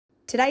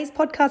Today's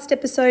podcast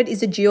episode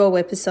is a duo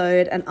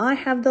episode, and I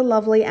have the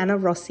lovely Anna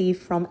Rossi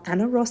from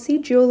Anna Rossi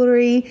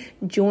Jewellery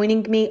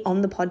joining me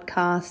on the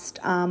podcast.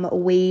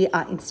 We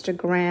are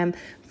Instagram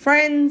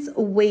friends.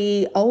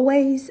 We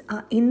always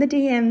are in the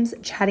DMs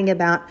chatting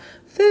about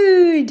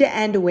food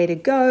and where to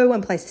go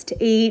and places to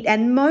eat,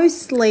 and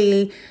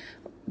mostly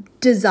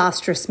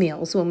disastrous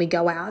meals when we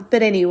go out.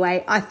 But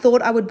anyway, I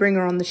thought I would bring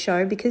her on the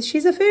show because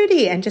she's a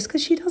foodie, and just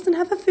because she doesn't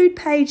have a food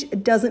page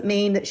doesn't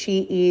mean that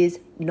she is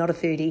not a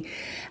foodie.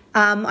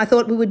 I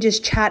thought we would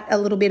just chat a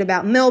little bit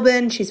about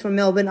Melbourne. She's from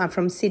Melbourne, I'm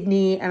from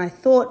Sydney, and I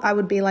thought I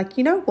would be like,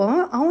 you know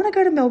what? I want to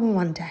go to Melbourne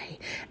one day,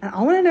 and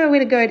I want to know where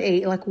to go to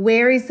eat. Like,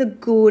 where is the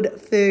good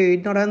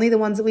food? Not only the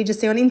ones that we just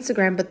see on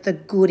Instagram, but the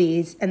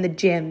goodies and the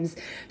gems.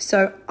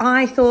 So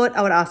I thought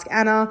I would ask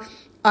Anna.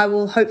 I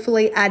will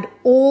hopefully add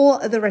all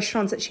of the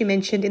restaurants that she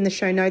mentioned in the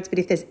show notes, but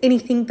if there's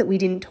anything that we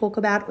didn't talk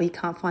about, or you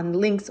can't find the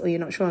links, or you're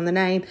not sure on the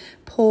name,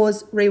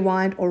 pause,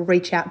 rewind, or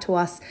reach out to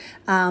us.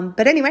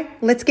 But anyway,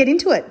 let's get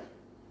into it.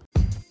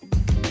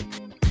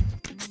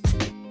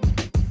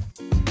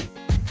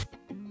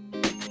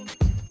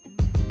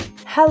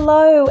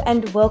 Hello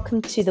and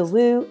welcome to the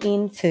Woo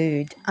in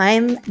Food.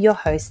 I'm your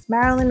host,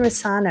 Marilyn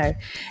Rossano,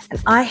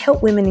 and I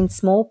help women in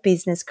small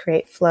business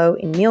create flow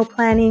in meal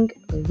planning,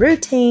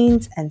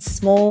 routines, and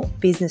small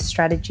business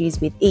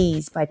strategies with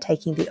ease by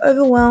taking the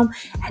overwhelm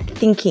and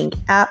thinking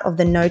out of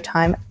the no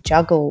time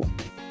juggle.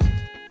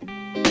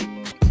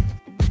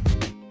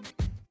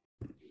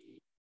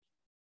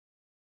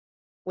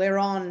 We're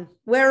on.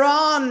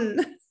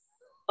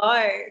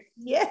 Oh,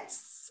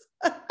 yes.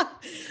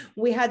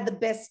 We had the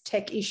best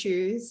tech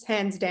issues,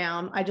 hands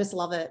down. I just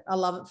love it. I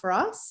love it for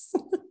us.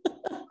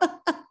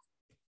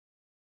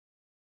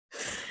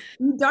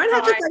 You don't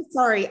have to say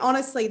sorry.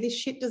 Honestly, this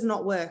shit does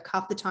not work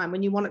half the time.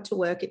 When you want it to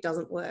work, it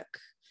doesn't work.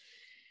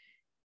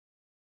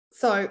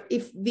 So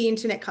if the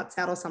internet cuts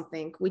out or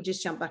something, we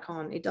just jump back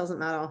on. It doesn't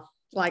matter.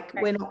 Like,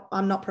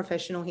 I'm not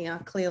professional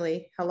here,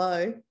 clearly.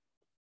 Hello.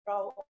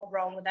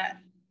 Roll with that.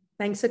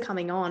 Thanks for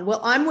coming on. Well,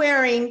 I'm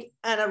wearing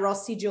Anna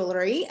Rossi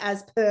jewellery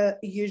as per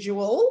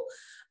usual.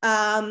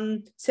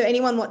 So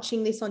anyone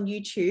watching this on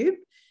YouTube,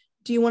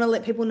 do you want to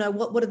let people know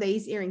what are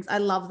these earrings? I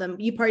love them.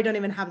 You probably don't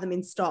even have them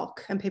in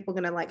stock, and people are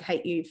going to like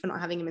hate you for not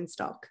having them in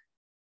stock.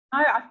 No,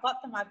 I've got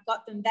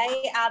them.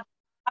 They are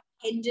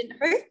pendant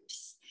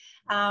hoops,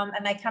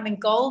 and they come in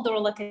gold or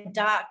like a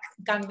dark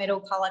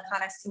gunmetal colour,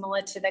 kind of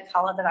similar to the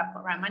colour that I've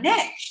got around my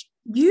neck.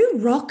 You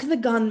rock the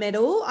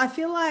gunmetal. I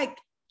feel like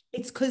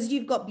it's because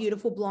you've got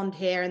beautiful blonde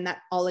hair and that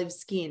olive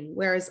skin,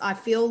 whereas I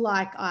feel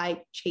like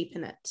I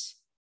cheapen it.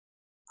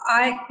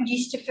 I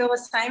used to feel the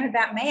same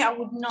about me. I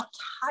would not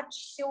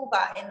touch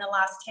silver in the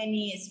last 10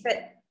 years,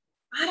 but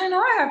I don't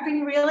know. I've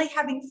been really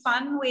having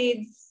fun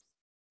with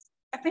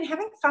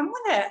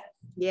it.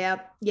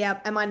 Yeah.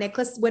 And my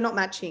necklace, we're not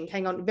matching.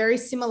 Hang on. Very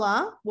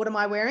similar. What am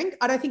I wearing?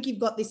 I don't think you've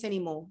got this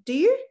anymore. Do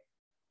you?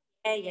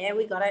 Yeah,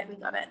 we got it.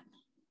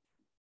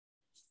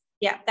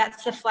 Yeah,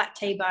 that's the flat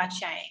T-bar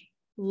chain.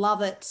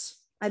 Love it.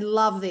 I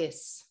love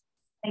this.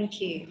 Thank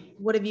you.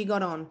 What have you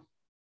got on?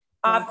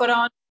 I've got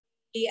on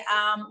the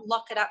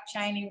lock it up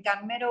chain in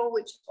gunmetal,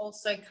 which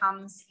also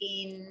comes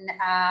in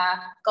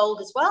gold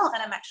as well,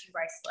 and a matching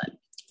bracelet.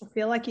 I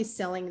feel like you're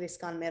selling this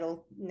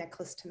gunmetal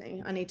necklace to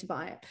me. I need to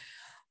buy it.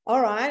 All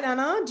right,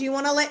 Anna, do you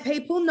want to let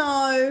people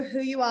know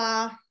who you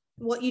are,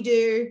 what you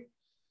do,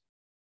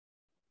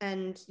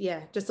 and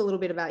yeah, just a little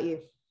bit about you?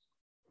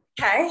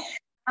 Okay.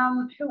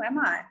 Who am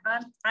I?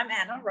 I'm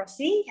Anna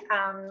Rossi.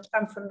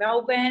 I'm from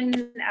Melbourne.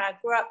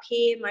 Grew up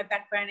here. My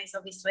background is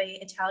obviously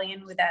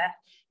Italian with a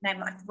name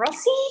like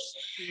Rossi.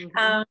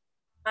 Mm-hmm.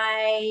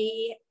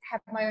 I have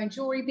my own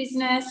jewellery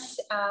business.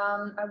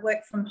 I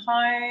work from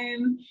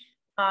home.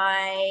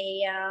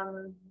 I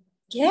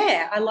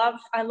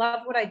love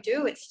what I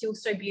do. It's still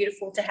so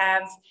beautiful to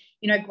have,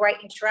 great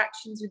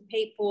interactions with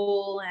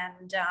people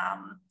and,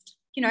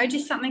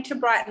 just something to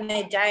brighten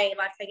their day.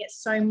 Like, I get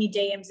so many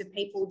DMs of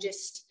people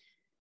just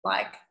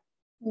like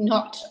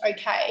not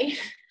okay.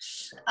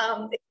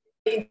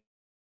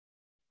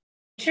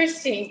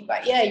 Interesting,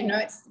 but yeah,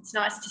 it's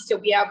nice to still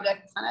be able to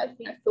kind of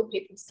fill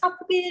people's cup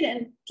a bit,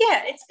 and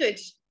yeah, it's good.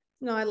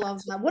 No, I love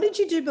that. What did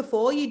you do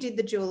before you did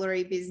the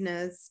jewellery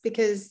business?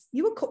 Because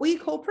were you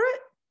corporate?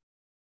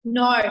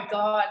 No,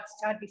 God,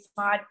 I'd be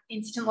fired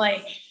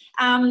instantly.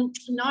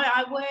 No,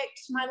 I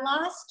worked. My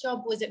last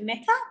job was at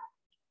Mecca,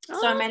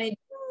 so I managed.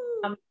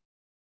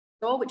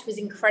 Which was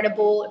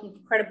incredible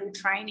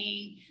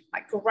training,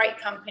 like great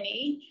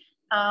company.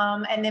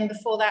 And then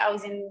before that, I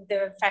was in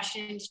the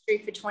fashion industry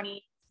for 20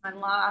 years. My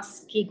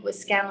last gig was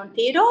Scanlon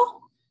Theodore.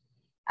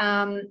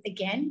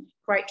 Again,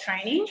 great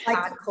training. Like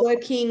hardcore.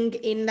 Working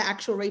in the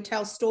actual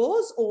retail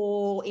stores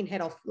or in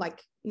head off,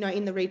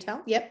 in the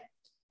retail? Yep.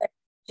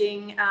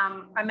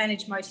 I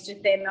managed most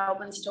of their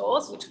Melbourne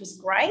stores, which was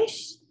great.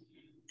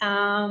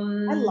 I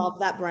love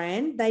that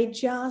brand. They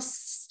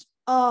just,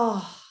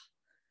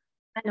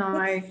 I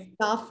know.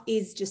 Stuff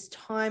is just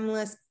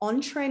timeless, on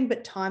trend,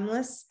 but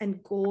timeless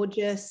and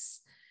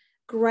gorgeous,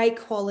 great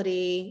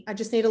quality. I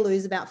just need to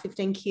lose about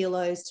 15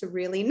 kilos to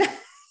really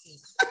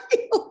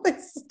all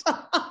this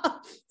stuff.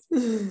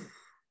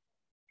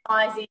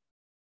 Sizing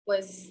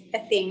was a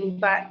thing,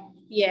 but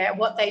yeah,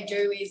 what they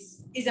do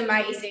is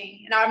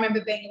amazing. And I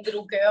remember being a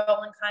little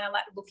girl and kind of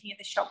like looking at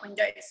the shop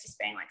windows, just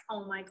being like,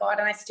 oh my God.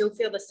 And I still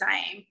feel the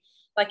same.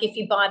 Like if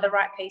you buy the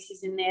right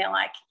pieces in there,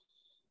 like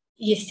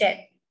you're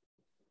set.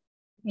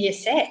 You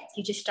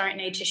just don't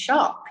need to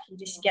shop. You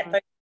just get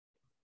those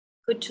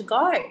good to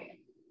go.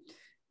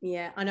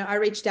 Yeah, I know. I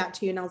reached out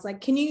to you and I was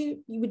like,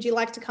 would you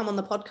like to come on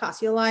the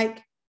podcast? You're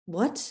like,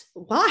 what?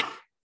 Why?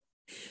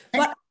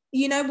 But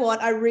you know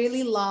what? I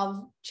really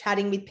love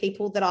chatting with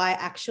people that I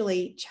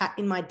actually chat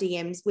in my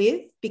DMs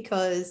with,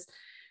 because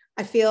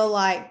I feel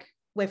like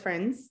we're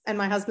friends. And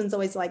my husband's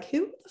always like,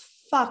 who the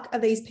fuck are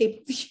these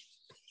people?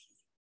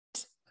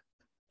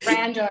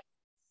 Random.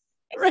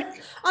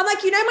 I'm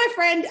like, you know, my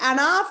friend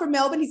Anna from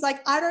Melbourne. He's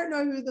like, I don't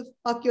know who the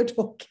fuck you're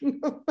talking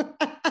about.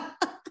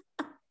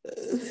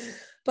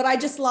 But I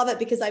just love it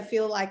because I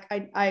feel like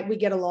we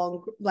get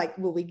along, like,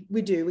 well, we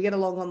get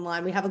along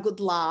online. We have a good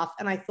laugh.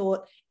 And I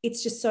thought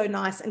it's just so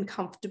nice and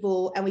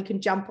comfortable, and we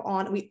can jump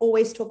on. We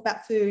always talk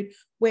about food,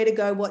 where to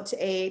go, what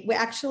to eat. We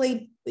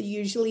actually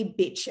usually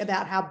bitch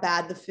about how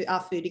bad our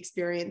food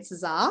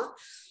experiences are.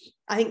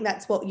 I think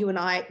that's what you and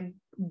I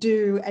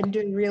do, and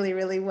do really,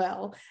 really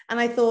well. And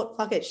I thought,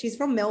 fuck it, she's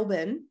from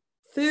Melbourne,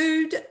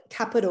 food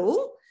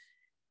capital.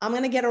 I'm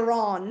going to get her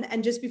on.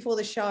 And just before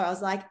the show, I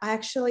was like, I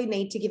actually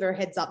need to give her a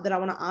heads up that I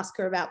want to ask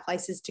her about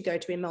places to go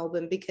to in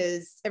Melbourne,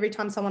 because every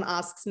time someone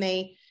asks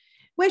me,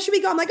 where should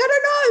we go? I'm like, I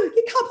don't know.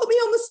 You can't put me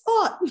on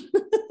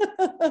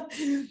the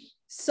spot.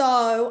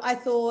 So I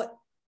thought,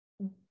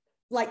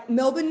 like,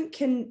 Melbourne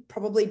can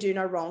probably do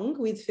no wrong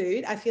with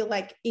food. I feel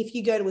like if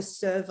you go to a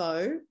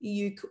servo,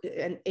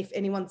 and if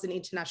anyone's an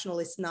international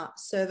listener,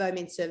 servo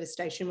means service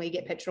station where you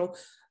get petrol.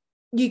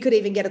 You could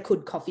even get a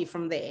good coffee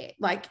from there.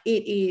 Like,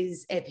 it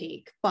is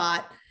epic.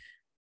 But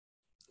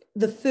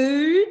the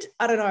food,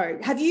 I don't know.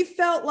 Have you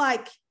felt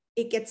like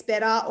it gets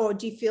better, or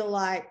do you feel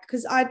like,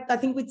 because I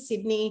think with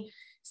Sydney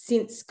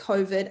since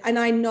COVID, and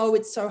I know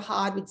it's so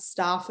hard with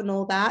staff and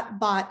all that,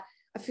 but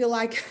I feel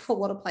like a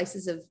lot of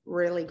places have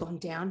really gone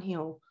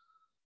downhill.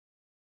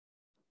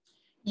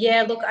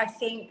 Yeah, look, I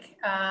think,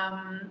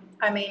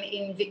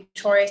 in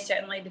Victoria,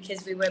 certainly,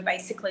 because we were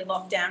basically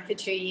locked down for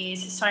 2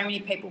 years, so many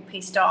people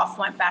pissed off,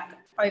 went back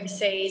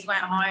overseas,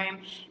 went home.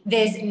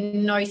 There's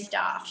no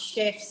staff.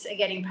 Chefs are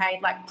getting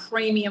paid like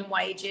premium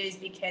wages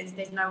because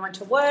there's no one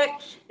to work.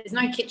 There's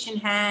no kitchen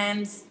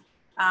hands.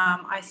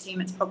 I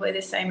assume it's probably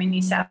the same in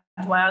New South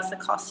Wales. The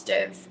cost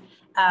of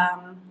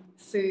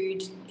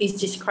food is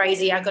just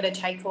crazy. I got a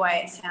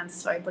takeaway. It sounds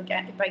so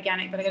organic, but I got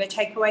a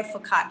takeaway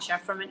focaccia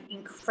from an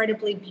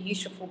incredibly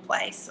beautiful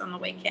place on the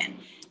weekend.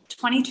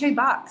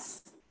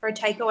 $22 for a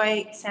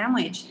takeaway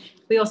sandwich.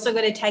 We also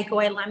got a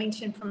takeaway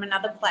lamington from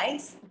another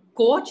place.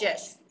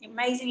 Gorgeous,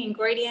 amazing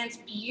ingredients,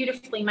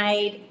 beautifully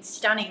made,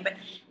 stunning, but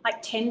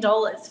like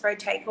 $10 for a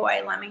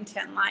takeaway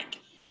lamington. Like,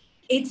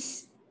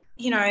 it's,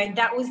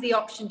 that was the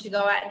option to go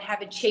out and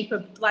have a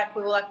cheaper, like,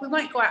 we were like, we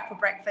won't go out for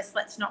breakfast,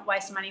 let's not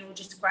waste money, we'll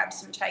just grab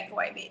some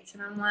takeaway bits.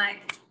 And I'm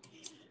like,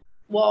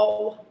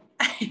 whoa.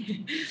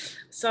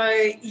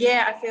 So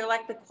yeah, I feel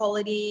like the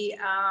quality,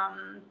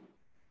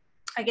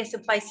 I guess, the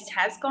places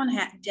has gone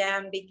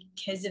down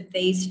because of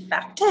these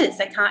factors.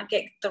 They can't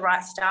get the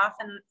right staff,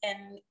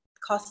 and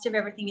cost of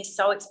everything is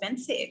so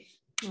expensive.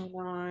 Oh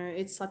no,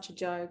 it's such a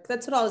joke.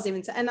 That's what I was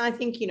even saying. And I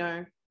think,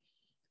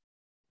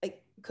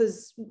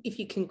 because if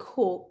you can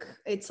cook,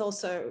 it's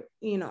also,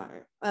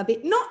 a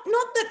bit, not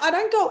that I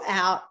don't go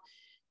out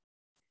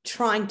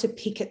trying to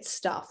pick at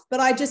stuff,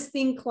 but I just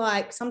think,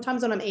 like,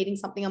 sometimes when I'm eating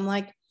something, I'm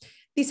like,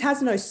 this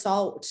has no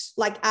salt,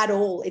 like, at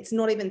all. It's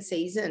not even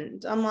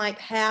seasoned. I'm like,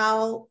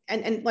 how?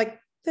 And like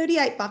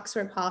 $38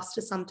 for a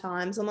pasta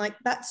sometimes. I'm like,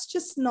 that's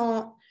just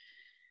not.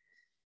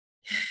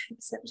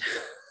 Except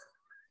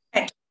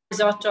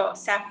risotto,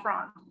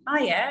 saffron. Oh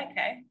yeah,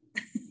 okay.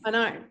 I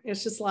know,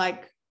 it's just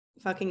like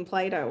fucking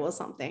Play-Doh or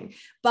something.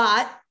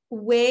 But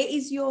where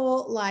is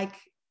your, like,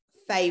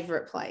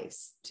 favorite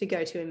place to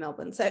go to in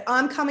Melbourne? So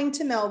I'm coming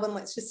to Melbourne.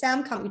 Let's just say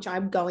I'm coming, which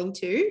I'm going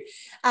to.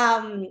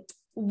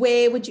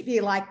 Where would you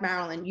be like,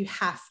 Marilyn? You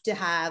have to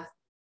have.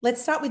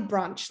 Let's start with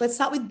brunch. Let's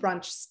start with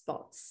brunch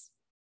spots.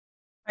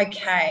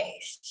 Okay,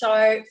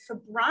 so for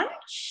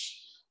brunch,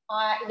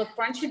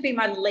 brunch would be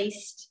my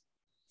least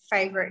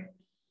favorite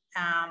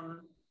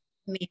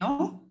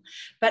meal,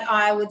 but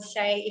I would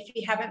say if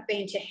you haven't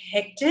been to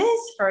Hector's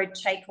for a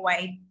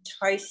takeaway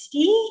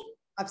toasty.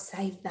 I've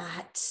saved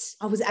that.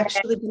 I was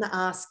actually going to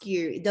ask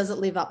you, does it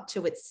live up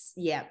to its,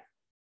 yeah.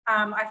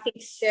 I think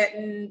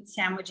certain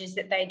sandwiches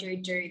that they do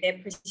their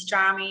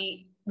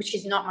pastrami, which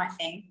is not my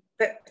thing,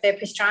 but their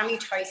pastrami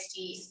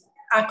toasties,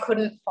 I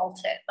couldn't fault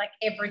it. Like,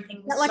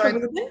 everything was like a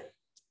Reuben?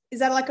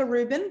 Is that like a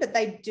Reuben, but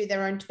they do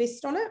their own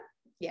twist on it?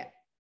 Yeah.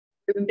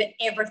 But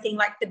everything,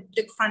 like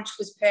the crunch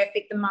was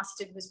perfect, the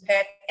mustard was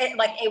perfect,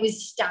 it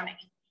was stunning.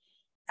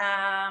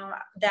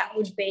 That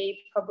would be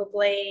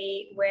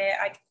probably where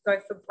I could go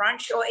for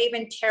brunch, or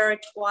even Terra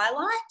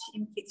Twilight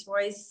in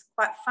Fitzroy is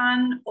quite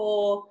fun,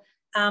 or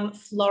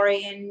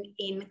Florian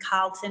in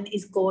Carlton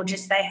is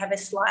gorgeous. They have a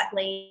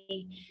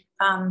slightly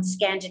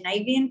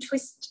Scandinavian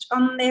twist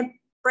on their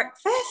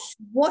breakfast.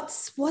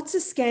 What's a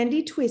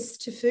Scandi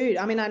twist to food?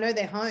 I mean, I know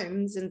their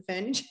homes and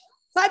furniture.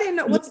 I don't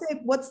know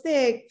what's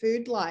their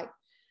food like.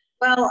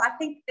 Well, I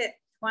think that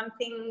one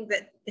thing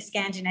that the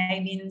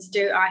Scandinavians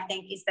do, I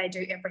think, is they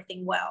do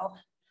everything well.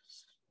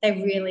 They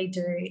really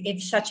do.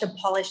 It's such a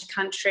polished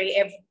country.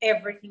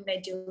 Everything they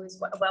do is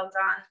well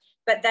done.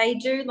 But they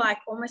do like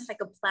almost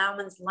like a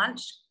ploughman's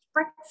lunch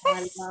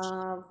breakfast. I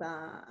love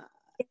that.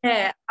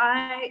 Yeah,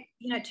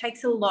 it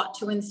takes a lot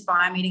to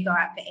inspire me to go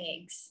out for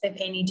eggs of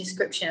any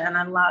description, and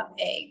I love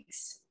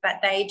eggs. But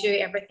they do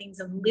everything's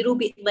a little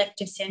bit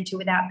left of centre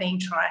without being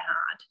try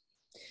hard.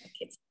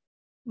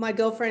 My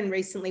girlfriend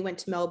recently went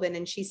to Melbourne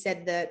and she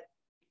said that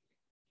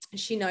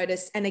she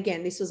noticed, and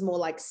again, this was more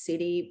like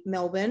city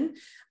Melbourne.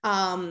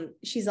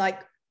 She's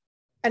like,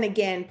 and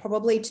again,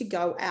 probably to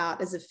go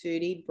out as a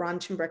foodie,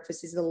 brunch and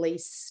breakfast is the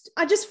least.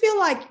 I just feel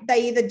like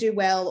they either do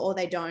well or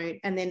they don't,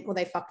 or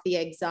they fuck the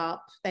eggs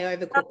up, they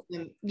overcook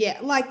them. Yeah,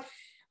 like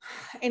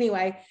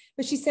anyway,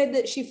 but she said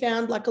that she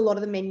found like a lot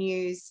of the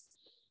menus,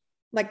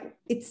 like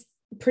it's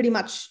pretty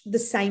much the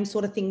same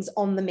sort of things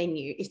on the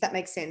menu, if that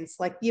makes sense.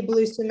 Like your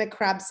blue swimmer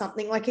crab,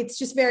 something like it's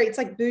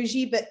like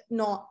bougie, but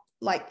not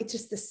like it's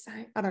just the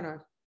same. I don't know.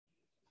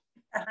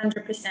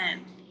 100%.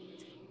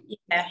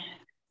 Yeah.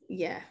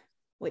 Yeah.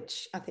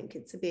 Which I think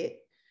it's a bit,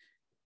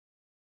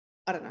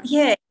 I don't know.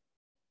 Yeah.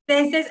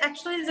 There's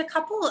a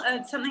couple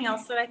of something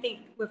else that I think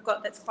we've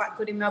got that's quite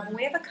good in Melbourne.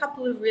 We have a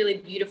couple of really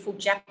beautiful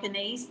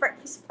Japanese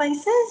breakfast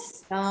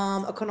places.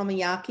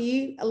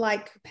 Okonomiyaki,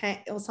 like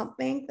or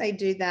something. They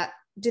do that.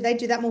 Do they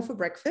do that more for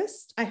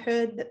breakfast? I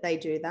heard that they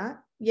do that.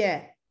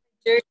 Yeah.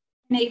 You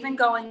can even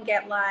go and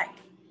get like,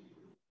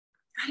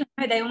 I don't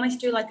know, they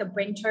almost do like a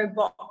bento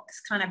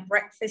box kind of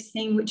breakfast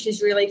thing, which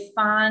is really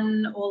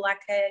fun, or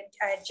like a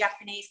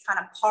Japanese kind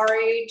of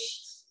porridge.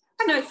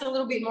 I know it's a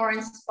little bit more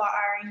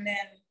inspiring than,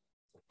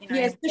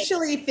 yeah,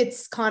 especially if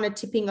it's kind of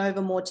tipping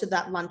over more to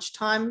that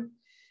lunchtime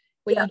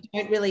where you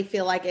don't really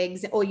feel like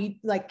eggs, or you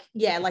like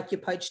your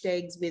poached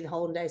eggs with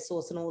hollandaise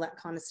sauce and all that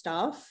kind of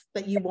stuff.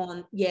 But you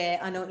want,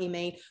 I know what you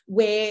mean.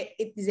 Where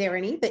is there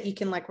any that you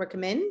can like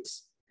recommend?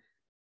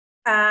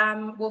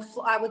 Well,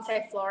 I would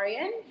say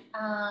Florian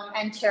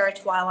and Terra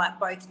Twilight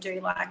both do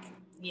like,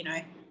 you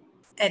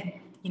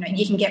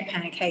can get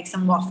pancakes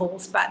and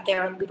waffles, but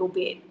they're a little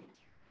bit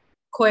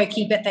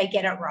quirky, but they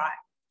get it right.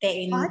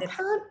 I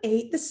can't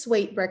eat the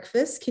sweet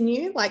breakfast. Can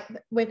you? Like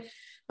when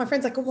my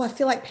friend's like, oh, I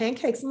feel like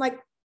pancakes. I'm like,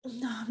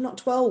 no, I'm not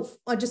 12.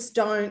 I just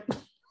don't.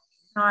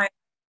 No,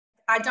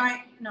 I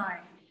don't know.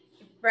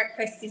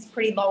 Breakfast is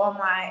pretty low on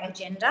my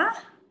agenda.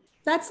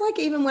 That's like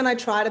even when I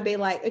try to be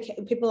like, okay,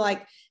 people are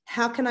like,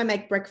 how can I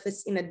make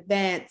breakfast in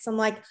advance? I'm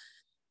like,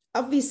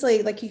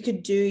 obviously, like you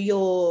could do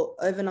your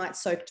overnight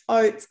soaked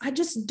oats. I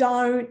just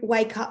don't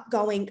wake up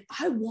going,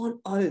 I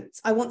want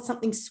oats. I want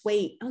something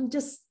sweet. I'm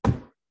just.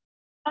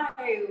 No.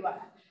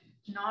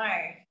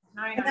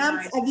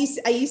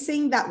 Are you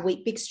seeing that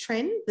Wheat Bix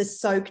trend, the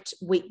soaked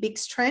Wheat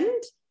Bix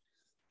trend?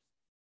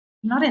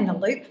 Not in the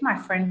loop, my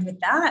friend, with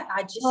that.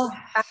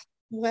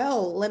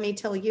 Well, let me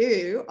tell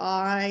you,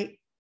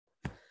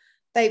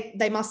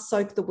 they must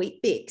soak the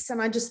Wheat Bix,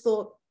 and I just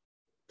thought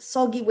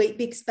soggy Wheat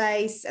Bix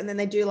base, and then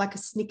they do like a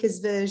Snickers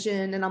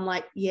version, and I'm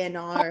like, yeah,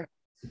 no,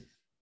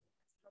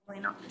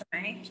 probably not for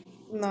me.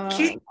 No,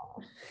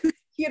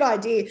 cute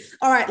idea.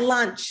 All right,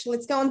 lunch.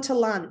 Let's go on to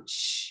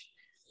lunch.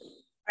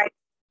 Right.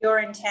 You're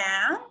in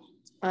town.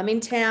 I'm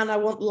in town. I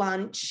want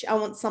lunch. I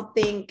want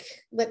something.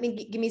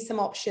 Give me some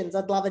options.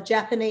 I'd love a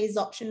Japanese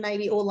option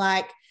maybe, or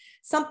like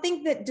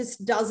something that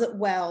just does it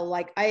well.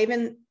 Like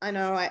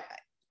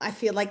I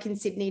feel like in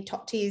Sydney,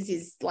 top tiers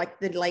is like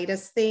the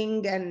latest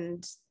thing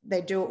and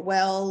they do it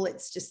well.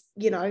 It's just,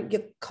 your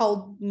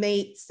cold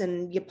meats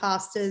and your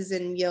pastas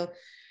and your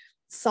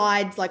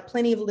sides, like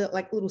plenty of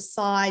little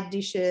side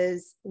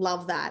dishes.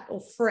 Love that.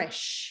 Or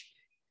fresh.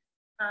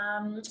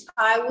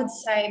 I would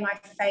say my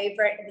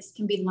favourite, this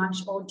can be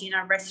lunch or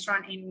dinner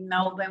restaurant in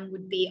Melbourne,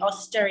 would be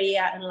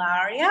Osteria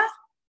Ilaria.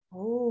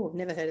 Oh, I've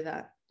never heard of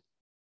that.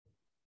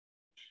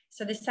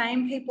 So the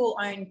same people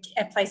own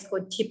a place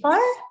called Tipo.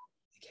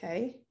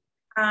 Okay.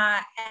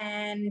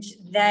 And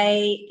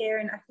they're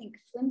in, I think,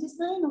 Flinders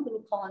Lane or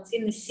Little Collins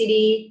in the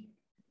city.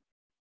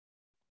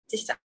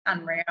 Just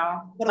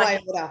unreal. What do I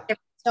order?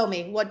 Tell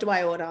me, what do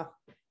I order?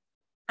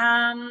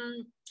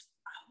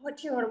 What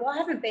do you order? Well, I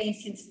haven't been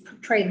since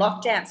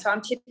pre-lockdown, so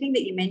I'm tipping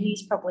that your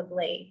menu's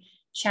probably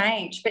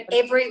changed. But we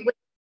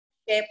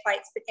share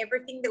plates, but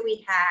everything that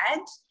we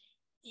had,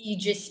 you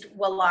just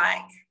were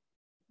like,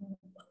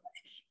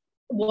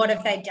 what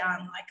have they done?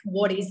 Like,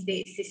 what is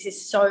this? This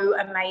is so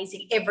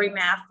amazing. Every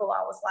mouthful,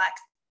 I was like,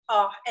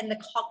 oh, and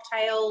the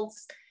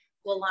cocktails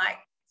were like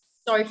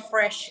so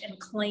fresh and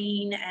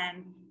clean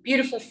and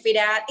beautiful fit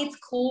out. It's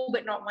cool,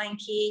 but not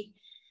wanky.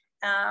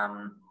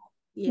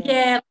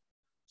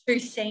 Too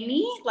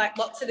sceney, like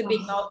lots of the big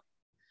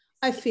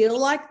I feel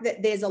like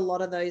that there's a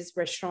lot of those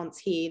restaurants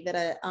here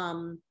that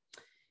are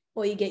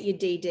Or you get your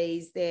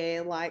DDs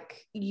there,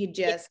 like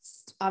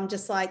I'm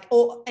just like,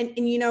 oh, and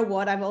you know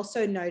what? I've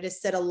also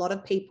noticed that a lot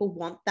of people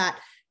want that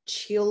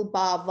chill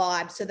bar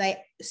vibe. So they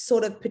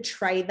sort of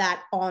portray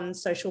that on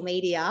social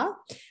media.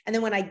 And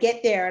then when I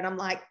get there and I'm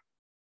like,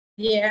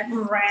 yeah,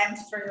 rammed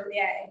through.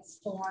 Yeah, it's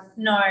full on.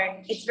 No,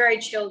 it's very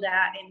chilled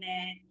out in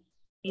there.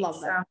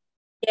 Love that.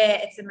 Yeah,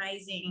 it's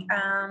amazing.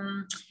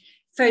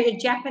 For a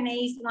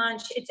Japanese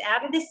lunch, it's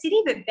out of the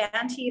city, but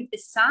Bounty of the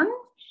Sun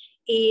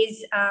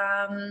is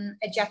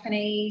a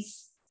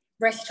Japanese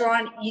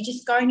restaurant. You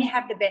just go and you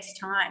have the best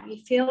time. You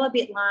feel a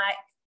bit like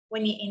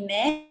when you're in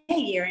there,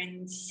 you're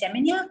in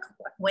Seminyak,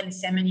 when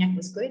Seminyak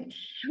was good.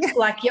 Yeah.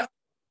 Like you're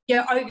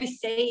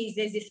overseas.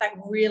 There's this like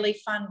really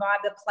fun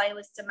vibe. The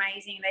playlist's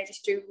amazing. They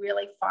just do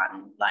really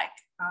fun like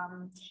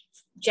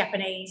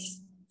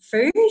Japanese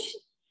food.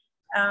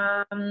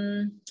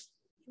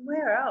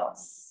 Where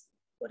else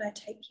would I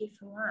take you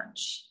for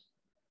lunch?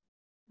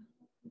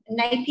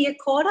 Napier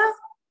Quarter.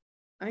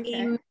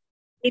 Okay.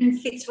 In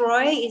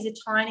Fitzroy is a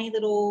tiny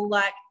little,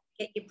 like,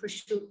 get your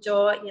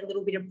prosciutto, your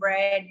little bit of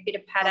bread, bit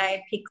of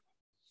pate, pickle.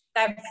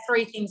 They have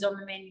 3 things on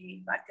the menu.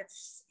 Like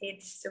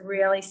it's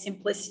really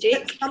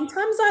simplistic. But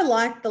sometimes I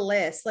like the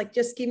less, like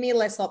just give me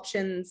less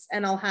options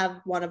and I'll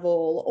have one of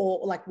all,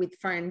 or like with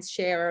friends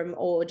share them,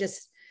 or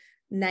just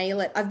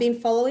nail it. I've been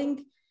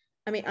following,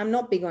 I mean, I'm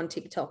not big on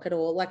TikTok at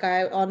all. Like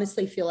I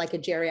honestly feel like a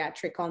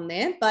geriatric on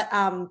there, but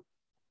I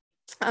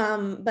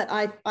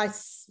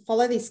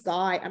follow this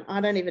guy and I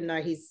don't even know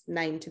his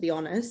name, to be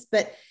honest,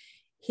 but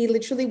he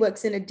literally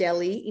works in a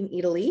deli in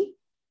Italy,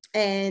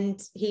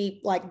 and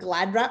he like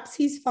glad wraps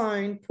his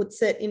phone,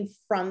 puts it in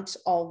front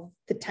of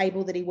the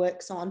table that he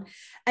works on,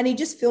 and he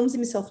just films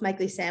himself make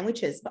these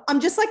sandwiches. But I'm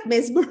just like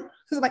mesmerized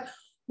because I'm like,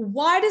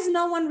 why does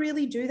no one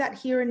really do that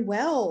here in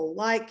Well?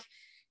 Like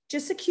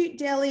just a cute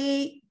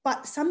deli.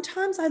 But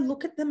sometimes I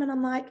look at them and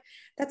I'm like,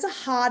 that's a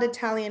hard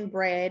Italian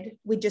bread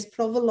with just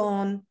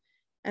provolone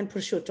and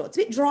prosciutto. It's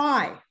a bit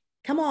dry.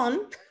 Come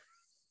on.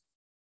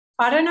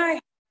 I don't know.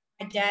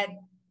 My dad,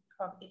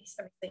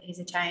 obviously he's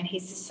Italian.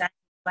 He's the same.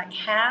 Like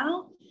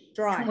how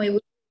dry? We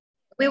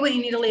were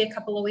in Italy a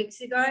couple of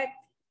weeks ago.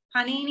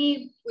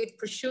 Panini with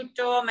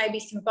prosciutto, maybe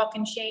some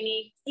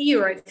bocconcini,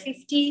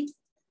 €1.50.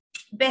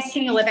 Best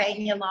thing you'll ever eat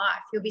in your life.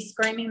 You'll be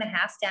screaming the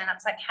house down.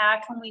 It's like, how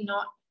can we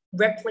not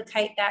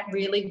replicate that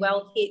really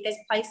well here? There's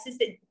places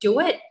that do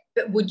it,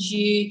 but would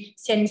you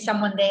send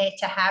someone there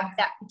to have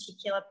that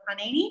particular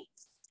panini?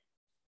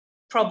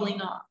 Probably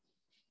not.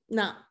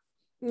 No.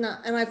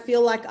 And I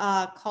feel like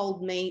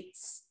cold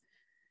meats,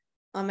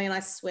 I mean, I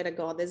swear to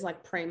God, there's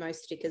like Primo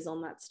stickers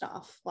on that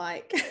stuff.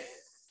 Like,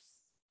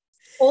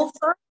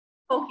 also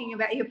talking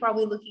about, you're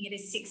probably looking at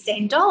a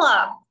 $16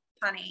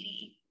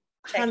 panini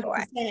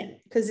takeaway. 100%,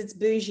 because it's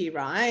bougie,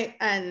 right?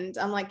 And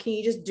I'm like, can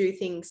you just do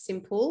things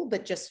simple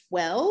but just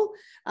well?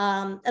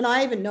 And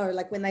I even know,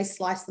 like, when they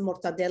slice the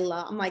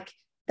mortadella, I'm like,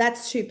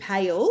 that's too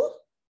pale.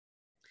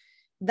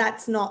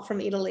 That's not from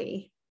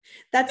Italy.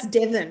 That's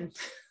Devon.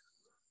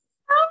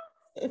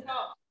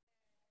 Oh.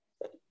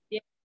 Yeah.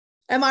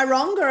 Am I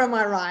wrong or am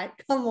I right?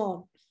 Come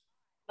on.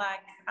 Like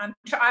I'm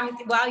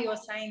while you're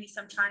saying this,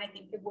 I'm trying to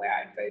think of where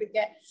I'd go to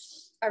get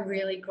a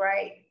really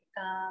great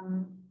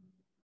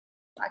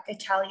like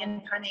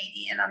Italian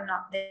panini, and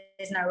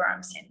there's nowhere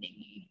I'm sending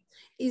you.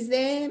 Is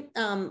there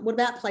what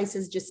about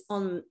places just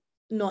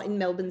not in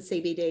Melbourne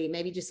CBD,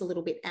 maybe just a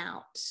little bit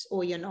out,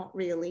 or you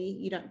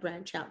don't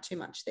branch out too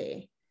much there?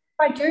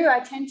 I do. I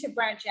tend to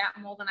branch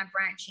out more than I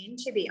branch in,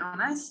 to be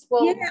honest.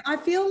 Well, yeah, I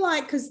feel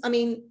like, because I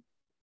mean,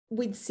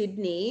 with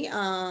Sydney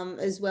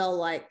as well,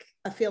 like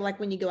I feel like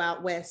when you go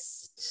out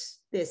west,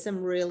 there's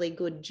some really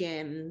good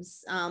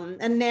gems.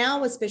 And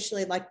now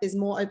especially, like, there's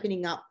more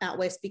opening up out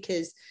west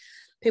because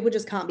people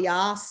just can't be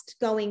asked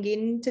going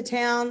into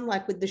town,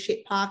 like with the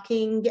shit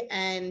parking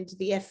and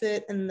the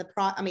effort and the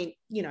price. I mean,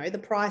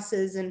 the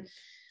prices, and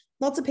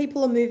lots of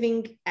people are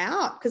moving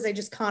out because they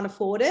just can't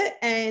afford it,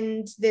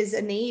 and there's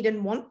a need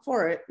and want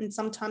for it. And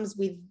sometimes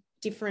with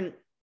different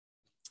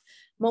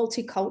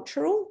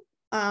multicultural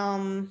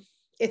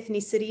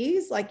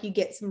ethnicities, like you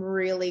get some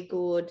really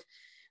good,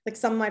 like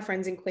some of my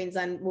friends in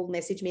Queensland will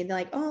message me and they're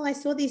like, oh, I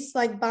saw this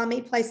like banh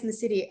mi place in the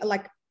city.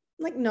 Like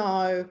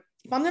no,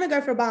 if I'm going to go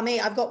for a banh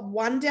mi, I've got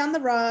one down the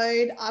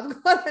road,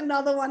 I've got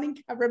another one in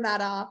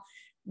Cabramatta.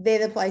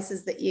 They're the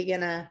places that you're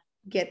going to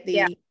get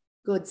the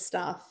good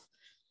stuff.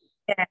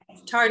 Yeah,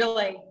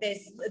 totally.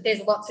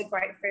 There's lots of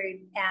great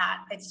food out.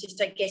 It's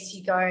just, I guess,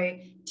 you go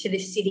to the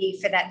city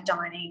for that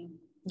dining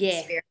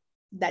experience.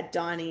 That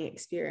dining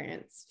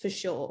experience for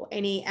sure.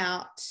 Any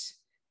out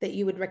that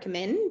you would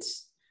recommend?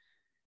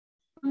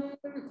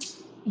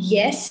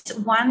 Yes,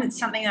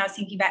 something I was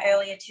thinking about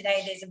earlier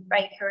today. There's a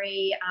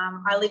bakery.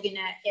 I live in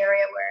an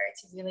area where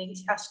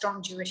it's a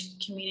strong Jewish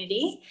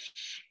community,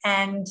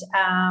 and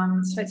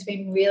so it's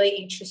been really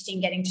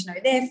interesting getting to know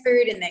their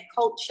food and their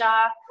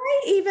culture.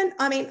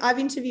 I've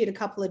interviewed a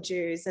couple of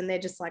Jews, and they're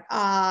just like,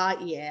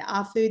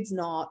 our food's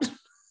not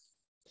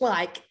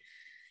like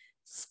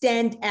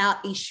stand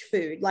out-ish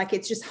food. Like,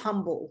 it's just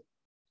humble.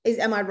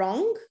 Am I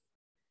wrong?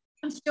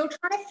 I'm still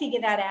trying to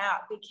figure that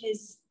out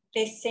because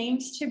there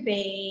seems to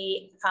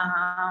be,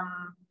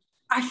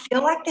 I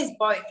feel like there's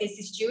both. There's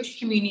this Jewish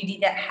community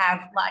that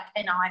have like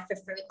an eye for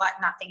food like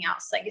nothing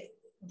else. Like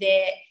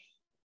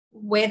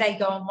where they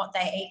go and what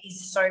they eat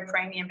is so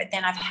premium. But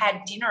then I've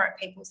had dinner at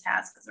people's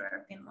houses where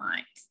I've been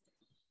like,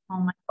 oh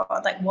my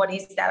God, like what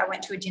is that? I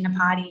went to a dinner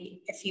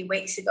party a few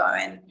weeks ago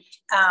and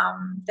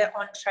the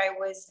entree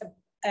was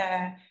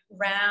a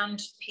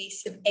round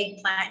piece of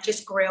eggplant,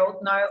 just grilled,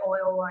 no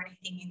oil or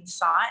anything in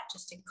sight,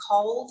 just a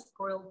cold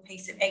grilled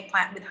piece of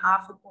eggplant with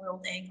half a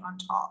boiled egg on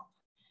top.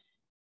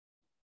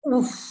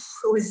 Oof,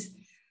 it was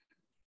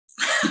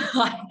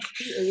like,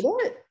 you eat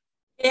it?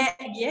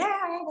 Yeah,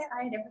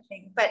 I ate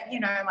everything. But,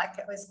 like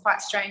it was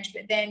quite strange.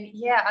 But then,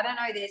 I don't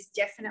know, there's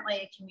definitely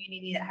a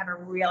community that have a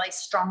really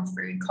strong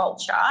food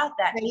culture.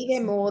 That maybe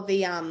they're more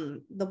the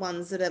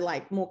ones that are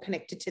like more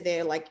connected to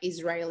their like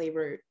Israeli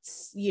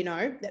roots,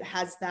 that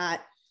has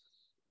that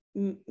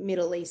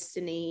Middle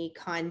Eastern-y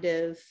kind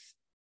of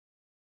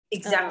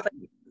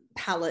exactly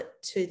palette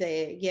to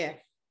their,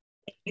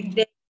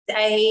 There's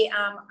I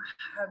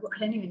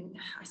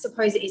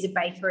suppose it is a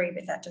bakery,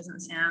 but that doesn't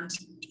sound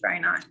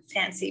very nice,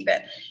 fancy,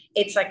 but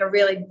it's like a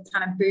really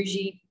kind of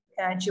bougie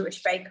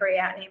Jewish bakery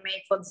out near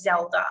me called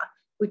Zelda,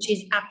 which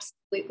is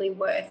absolutely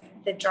worth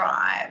the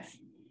drive.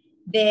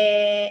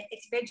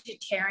 It's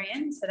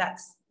vegetarian, so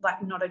that's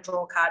like not a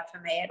draw card for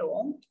me at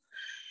all.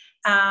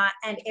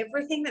 And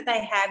everything that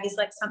they have is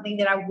like something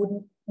that I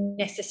wouldn't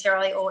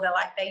necessarily order.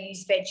 Like they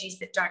use veggies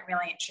that don't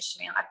really interest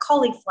me, like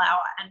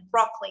cauliflower and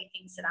broccoli,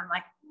 things that I'm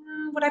like,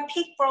 would I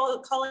pick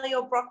broccoli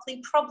or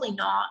broccoli? Probably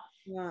not.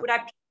 Yeah. Would I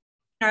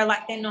pick,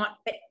 like they're not,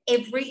 but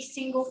every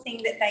single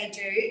thing that they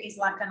do is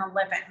like an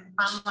 11.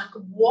 I'm like,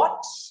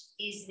 what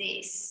is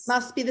this?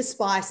 Must be the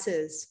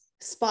spices,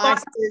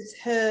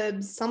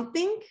 herbs,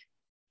 something.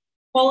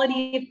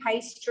 Quality of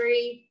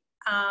pastry,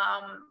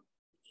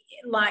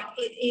 like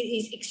it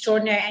is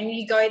extraordinary. And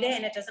you go there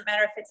and it doesn't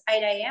matter if it's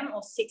 8 a.m.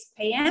 or 6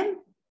 p.m.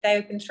 They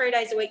open 3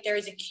 days a week. There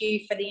is a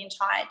queue for the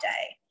entire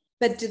day.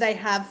 But do they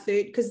have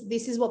food? Because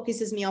this is what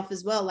pisses me off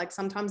as well. Like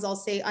sometimes I'll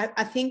see,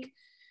 I think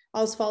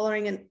I was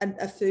following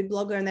a food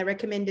blogger and they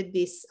recommended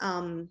this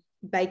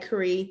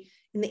bakery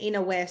in the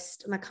inner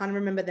west. And I can't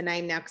remember the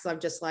name now because I've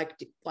just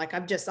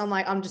I'm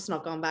just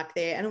not going back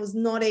there. And it was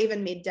not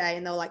even midday.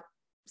 And they were like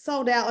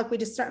sold out. Like we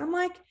just started. I'm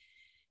like,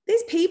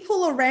 there's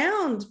people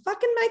around,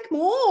 fucking make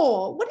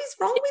more. What is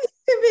wrong with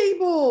you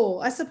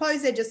people? I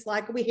suppose they're just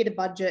like, we hit a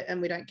budget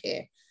and we don't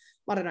care.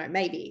 I don't know,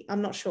 maybe,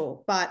 I'm not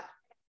sure, but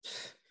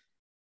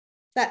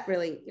that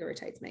really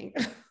irritates me.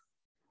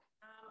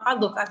 I've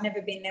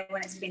never been there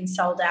when it's been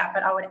sold out,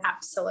 but I would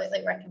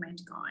absolutely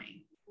recommend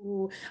going.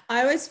 Ooh,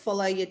 I always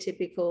follow your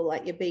typical,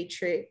 like your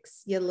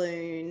Beatrix, your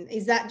Loon.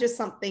 Is that just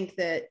something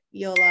that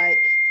you're like,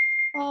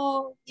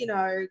 oh,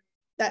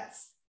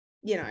 that's,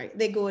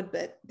 they're good,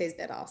 but there's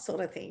better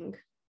sort of thing?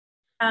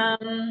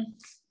 Loon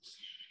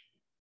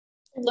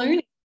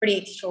is pretty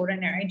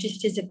extraordinary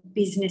just as a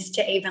business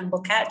to even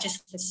look at,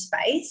 just for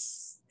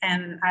space.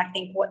 And I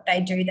think what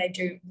they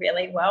do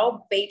really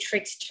well.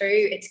 Beatrix too,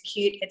 it's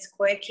cute, it's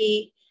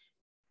quirky.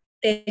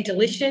 They're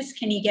delicious.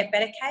 Can you get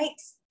better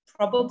cakes?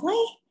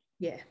 Probably.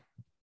 Yeah.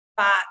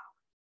 But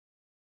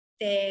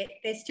they're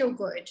still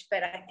good.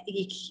 But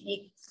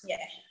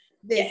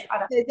There's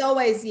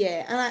always,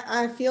 and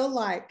I feel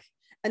like,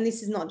 and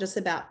this is not just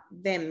about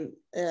them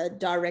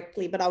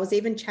directly, but I was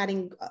even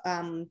chatting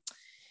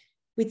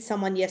with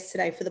someone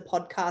yesterday for the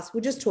podcast.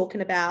 We're just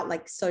talking about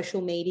like social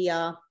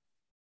media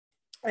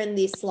and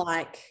this,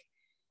 like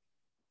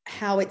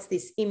how it's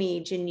this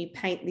image and you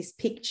paint this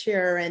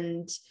picture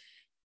and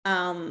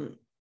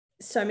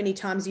so many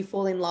times you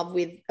fall in love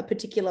with a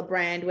particular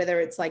brand, whether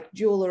it's like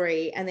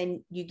jewelry, and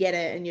then you get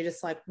it and you're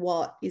just like,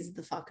 what is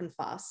the fucking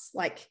fuss?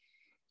 Like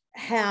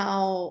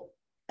how,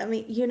 I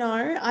mean,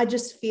 I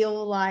just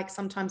feel like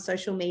sometimes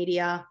social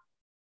media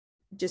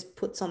just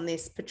puts on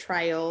this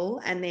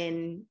portrayal and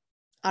then,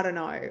 I don't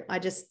know, it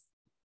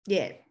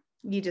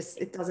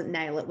doesn't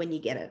nail it when you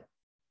get it.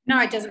 No,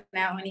 it doesn't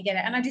matter when you get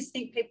it. And I just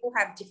think people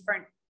have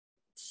different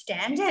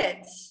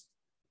standards.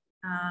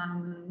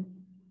 And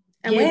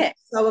we're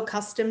so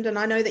accustomed, and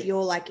I know that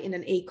you're like in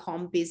an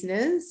e-com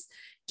business.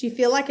 Do you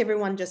feel like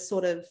everyone just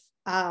sort of,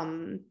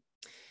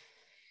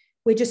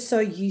 we're just so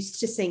used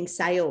to seeing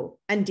sale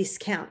and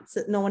discounts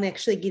that no one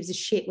actually gives a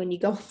shit when you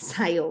go on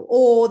sale,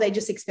 or they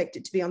just expect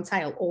it to be on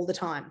sale all the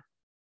time?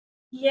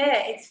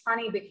 Yeah, it's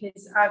funny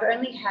because I've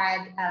only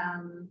had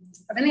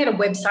a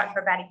website for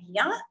about a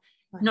year,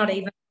 not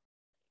even.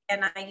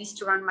 And I used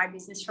to run my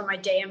business from my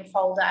DM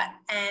folder.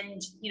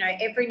 And,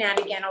 every now and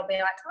again I'll be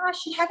like, I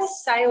should have a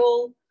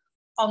sale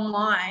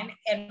online.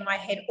 And my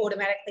head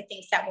automatically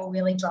thinks that will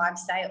really drive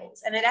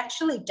sales. And it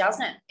actually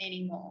doesn't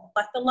anymore.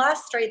 Like the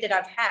last 3 that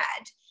I've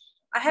had,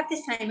 I have the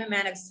same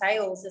amount of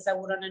sales as I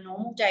would on a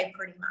normal day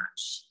pretty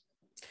much.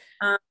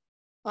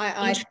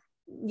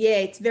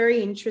 It's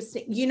very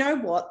interesting. You know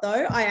what,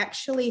 though? I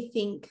actually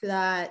think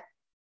that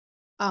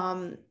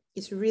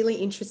it's really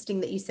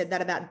interesting that you said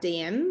that about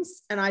DMs.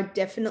 And I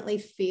definitely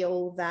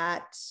feel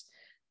that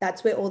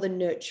that's where all the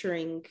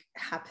nurturing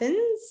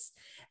happens.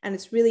 And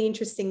it's really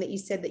interesting that you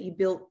said that you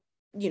built,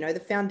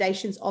 the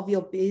foundations of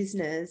your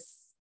business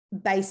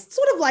based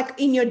sort of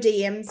like in your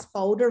DMs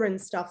folder and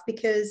stuff,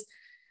 because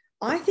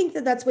I think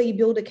that that's where you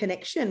build a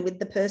connection with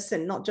the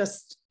person, not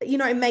just,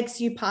 it makes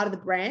you part of the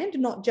brand,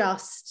 not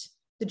just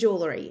the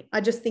jewelry.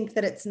 I just think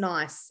that it's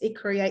nice. It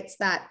creates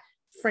that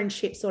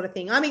friendship sort of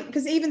thing. I mean,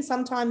 because even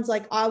sometimes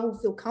like I will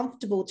feel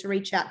comfortable to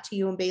reach out to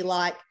you and be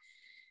like,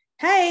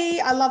 hey,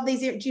 I love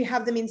these. Do you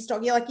have them in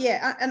stock? You're like,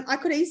 yeah. And I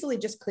could easily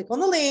just click on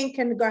the link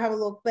and go have a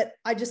look, but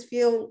I just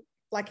feel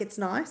like it's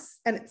nice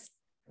and it's,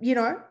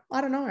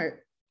 I don't know.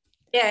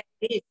 Yeah,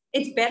 it is.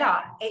 It's better.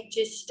 It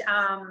just,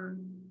 I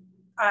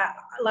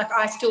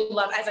still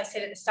love, as I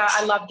said at the start,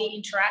 I love the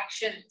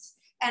interactions.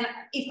 And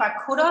if I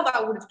could have,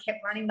 I would have kept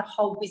running the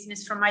whole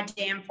business from my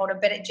DM folder,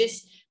 but it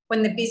just,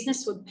 when the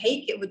business would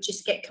peak, it would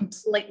just get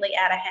completely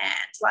out of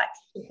hand. Like,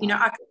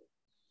 I could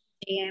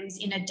DMs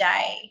in a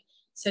day.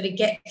 So to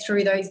get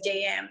through those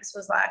DMs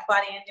was like,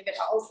 by the end of it,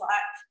 I was like,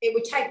 it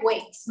would take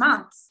weeks,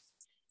 months.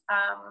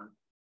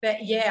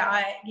 But yeah,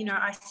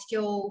 I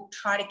still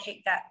try to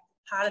keep that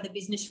part of the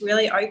business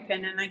really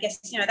open. And I guess,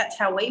 that's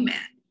how we met.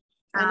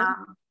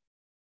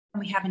 And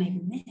we haven't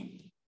even met.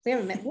 We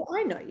haven't met. Well,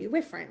 I know you.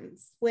 We're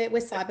friends. We're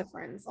cyber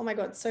friends. Oh my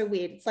God, it's so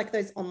weird. It's like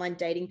those online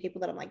dating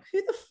people that I'm like,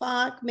 who the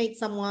fuck meet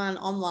someone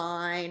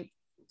online?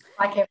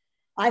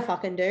 I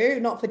fucking do.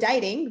 Not for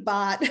dating,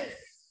 but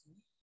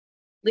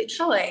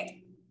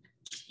literally.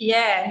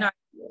 Yeah, no.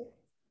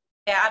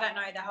 Yeah, I don't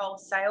know. The whole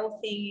sale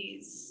thing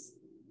is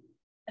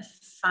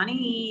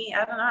funny.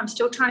 I don't know. I'm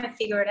still trying to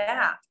figure it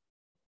out.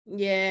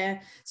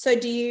 Yeah. So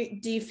do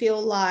you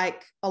feel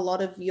like a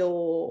lot of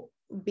your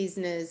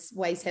business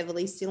weighs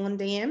heavily still on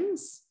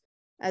DMs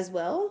as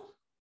well?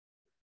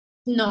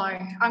 No,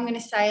 I'm going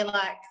to say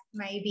like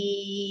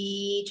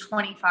maybe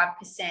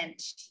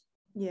 25%.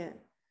 Yeah.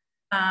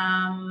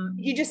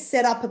 You just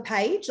set up a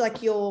page,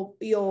 like your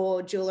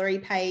jewelry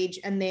page,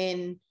 and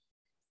then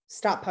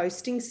start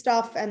posting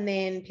stuff and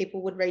then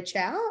people would reach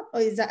out?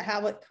 Or is that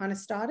how it kind of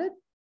started?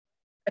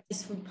 I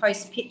just would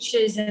post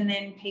pictures and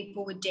then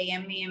people would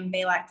DM me and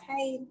be like,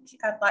 hey,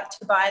 I'd like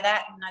to buy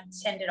that, and I'd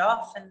send it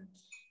off. And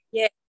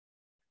yeah, it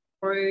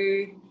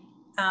grew.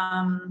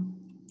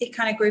 It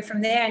kind of grew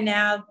from there, and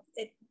now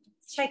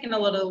it's taken a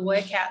lot of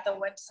work out the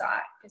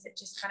website because it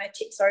just kind of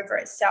ticks over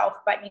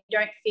itself, but you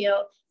don't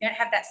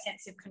have that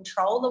sense of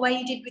control the way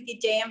you did with your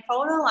DM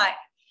folder. Like,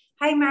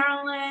 hey,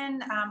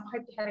 Marilyn,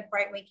 hope you had a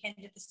great weekend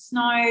at the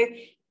snow.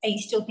 Are you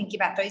still thinking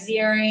about those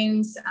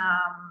earrings?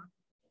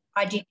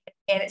 I did a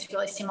hair that's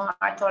really similar.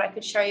 I thought I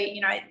could show you.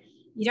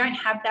 You don't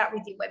have that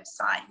with your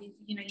website.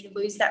 You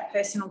lose that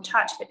personal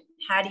touch. But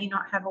how do you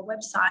not have a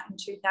website in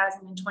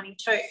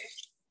 2022?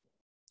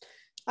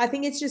 I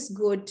think it's just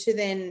good to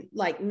then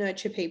like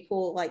nurture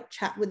people, like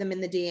chat with them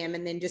in the DM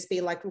and then just be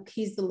like, look,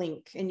 here's the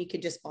link and you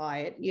could just buy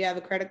it. You have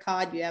a credit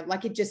card,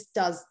 it just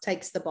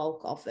takes the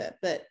bulk off it.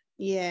 But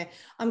yeah,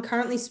 I'm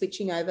currently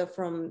switching over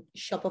from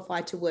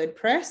Shopify to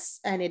WordPress,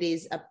 and it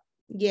is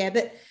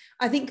but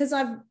I think because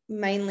I've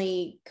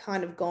mainly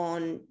kind of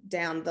gone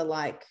down the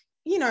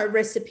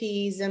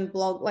recipes and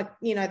blog,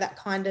 that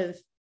kind of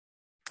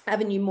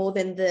avenue more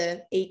than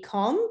the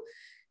e-com,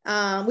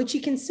 which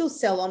you can still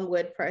sell on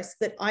WordPress.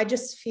 But I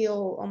just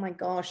feel, oh my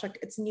gosh, like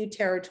it's new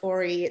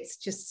territory. It's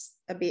just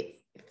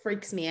it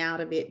freaks me out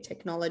a bit,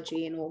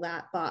 technology and all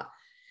that. But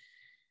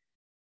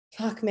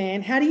fuck,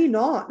 man, how do you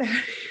not? No,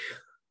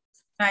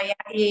 yeah,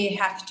 you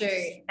have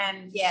to.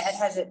 And yeah, it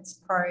has its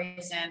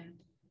pros and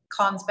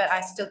cons, but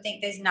I still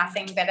think there's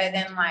nothing better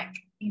than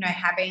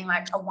having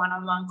like a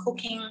one-on-one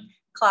cooking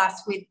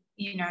class with,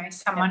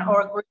 someone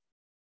or a group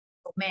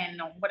of men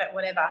or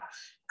whatever.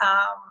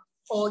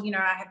 Or,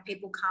 I have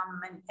people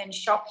come and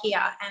shop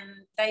here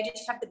and they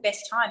just have the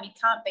best time. You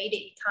can't beat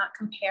it. You can't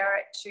compare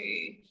it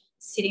to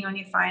sitting on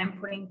your phone and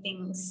putting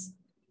things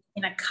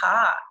in a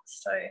cart.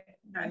 So,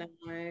 I know.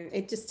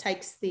 It just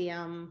takes the,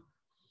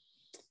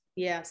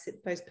 I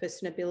suppose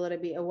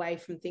personability away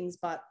from things,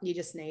 but you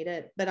just need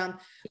it. But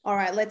all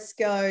right, let's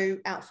go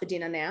out for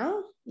dinner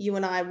now. You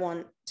and I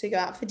want to go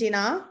out for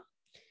dinner.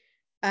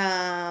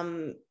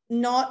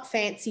 Not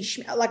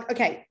fancy,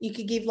 okay, you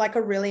could give like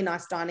a really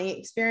nice dining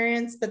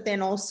experience, but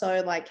then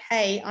also like,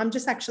 hey, I'm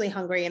just actually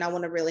hungry and I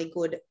want a really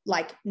good,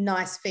 like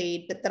nice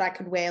feed, but that I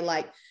could wear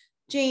like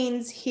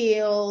jeans,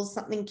 heels,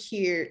 something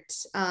cute.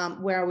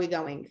 Where are we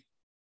going?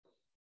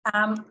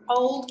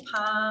 Old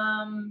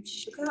Palm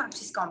Sugar. I've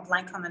just gone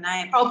blank on the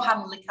name. Old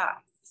Palm Liquor.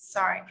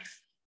 Sorry.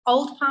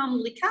 Old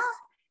Palm Liquor.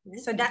 Mm-hmm.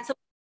 So that's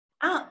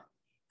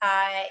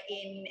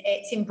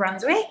it's in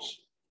Brunswick.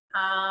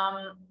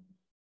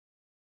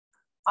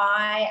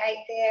 I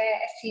ate there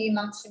a few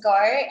months ago,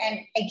 and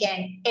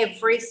again,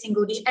 every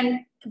single dish, and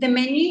the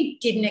menu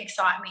didn't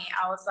excite me.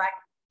 I was like,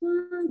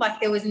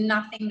 there was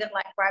nothing that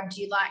like grabbed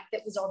you, like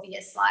that was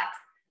obvious, like,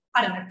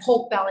 I don't know,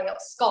 pork belly or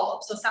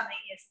scallops or something.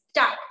 It's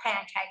dark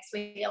pancakes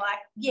where you're like,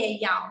 yeah,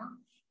 yum,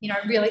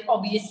 really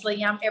obviously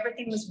yum.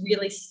 Everything was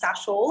really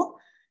subtle,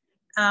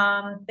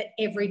 but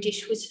every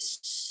dish was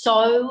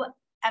so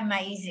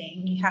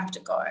amazing. You have to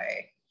go.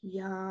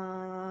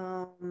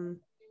 Yum.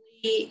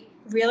 Really,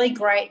 really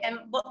great. And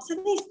lots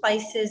of these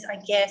places, I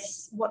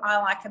guess, what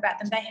I like about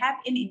them, they have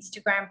an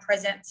Instagram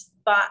presence,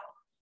 but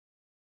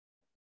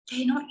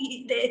they're not,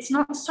 it's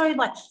not so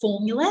like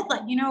formula,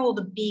 like, you know, all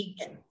the big,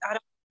 I don't know,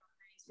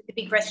 the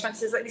big restaurants,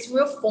 there's like this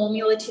real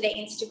formula to their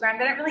Instagram.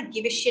 They don't really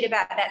give a shit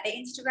about that. Their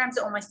Instagrams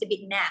are almost a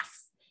bit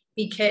naff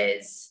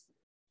because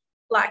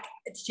like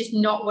it's just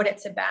not what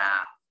it's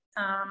about.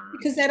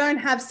 Because they don't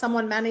have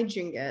someone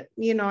managing it,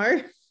 you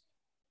know?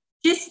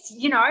 Just,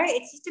 you know,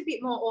 it's just a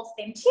bit more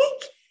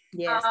authentic.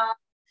 Yes.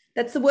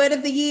 That's the word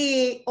of the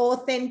year,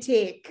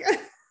 authentic.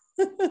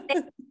 And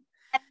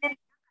then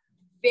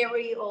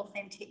very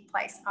authentic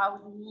place I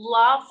would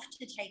love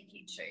to take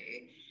you to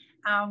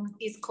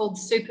is called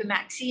Super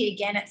Maxi.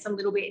 Again, it's a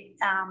little bit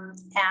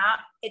out.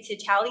 It's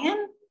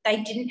Italian.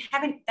 They've been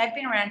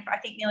around for I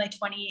think nearly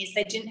 20 years.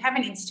 They didn't have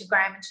an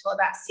Instagram until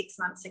about 6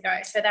 months ago.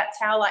 So that's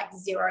how like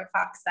zero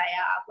fucks they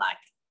are.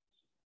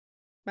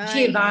 Like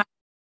Giovanni.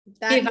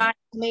 I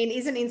mean,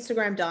 isn't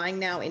Instagram dying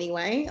now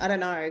anyway? I don't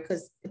know,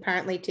 because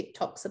apparently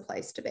TikTok's a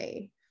place to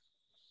be.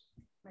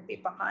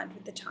 Maybe behind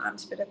with the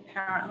times, but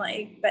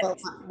apparently, but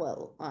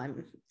well,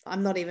 I'm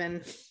not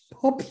even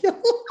popular.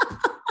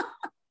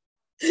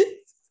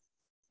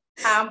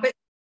 But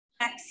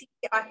Maxi,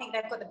 I think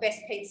they've got the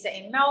best pizza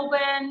in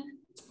Melbourne.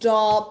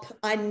 Stop!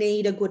 I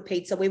need a good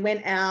pizza. We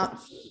went out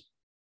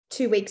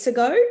 2 weeks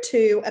ago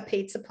to a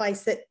pizza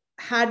place that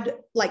had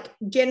like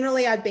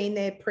generally I'd been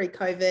there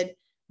pre-COVID.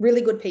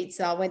 Really good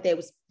pizza. I went there, it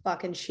was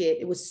fucking shit.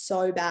 It was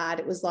so bad.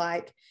 It was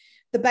like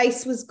the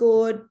base was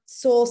good,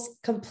 sauce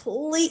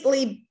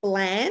completely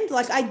bland.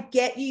 Like I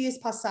get you use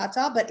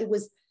passata, but it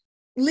was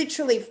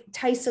literally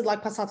tasted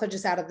like passata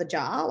just out of the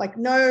jar. Like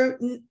no,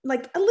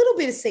 like a little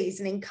bit of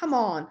seasoning. Come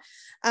on.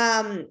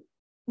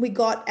 We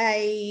got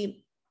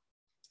a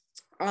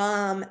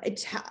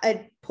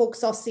pork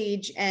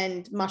sausage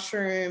and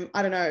mushroom,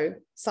 I don't know,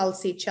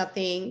 salsiccia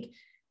thing.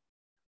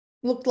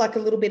 Looked like a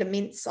little bit of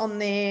mince on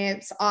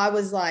there. So I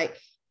was like,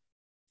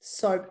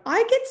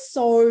 I get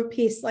so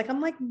pissed. Like,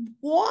 I'm like,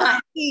 why?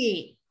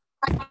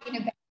 For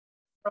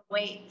a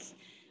week.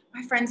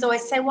 My friends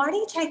always say, why do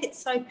you take it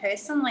so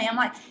personally? I'm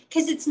like,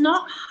 because it's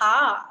not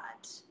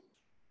hard.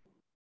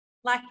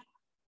 Like,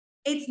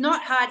 it's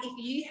not hard.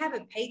 If you have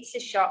a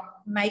pizza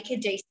shop, make a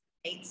decent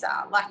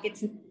pizza. Like,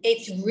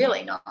 it's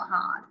really not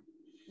hard.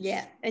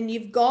 Yeah. And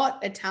you've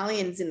got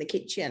Italians in the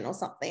kitchen or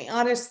something.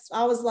 I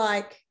was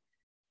like,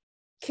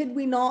 could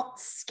we not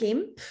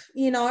skimp,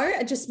 you know,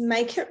 and just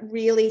make it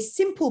really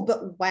simple,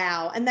 but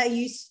wow. And they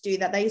used to do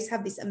that. They used to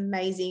have this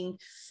amazing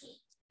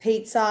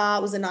pizza.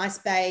 It was a nice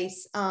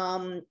base.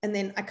 And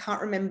then I can't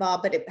remember,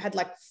 but it had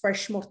like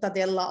fresh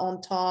mortadella on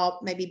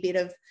top, maybe a bit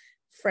of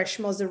fresh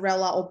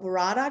mozzarella or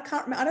burrata. I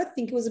can't remember. I don't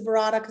think it was a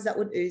burrata because that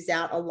would ooze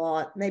out a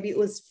lot. Maybe it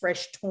was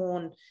fresh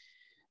torn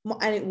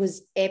and it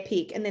was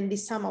epic. And then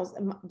this time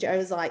Joe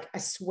was like, I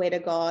swear to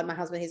God, my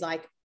husband, he's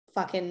like,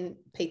 fucking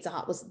Pizza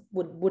Hut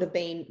would have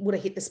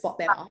hit the spot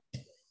better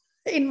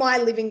in my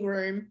living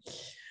room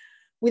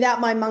without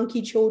my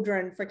monkey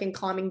children freaking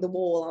climbing the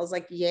wall. I was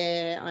like,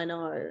 yeah, I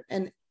know.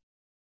 And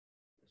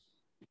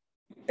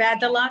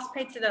the last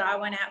pizza that I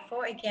went out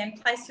for, again,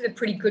 place with a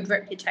pretty good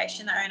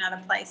reputation. They own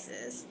other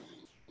places.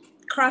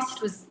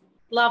 Crust was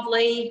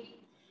lovely.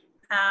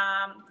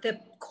 The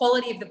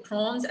quality of the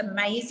prawns,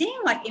 amazing,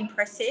 like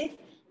impressive.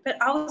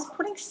 But I was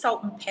putting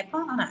salt and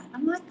pepper on it.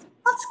 I'm like,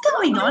 what's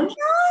going on?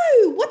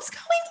 No, what's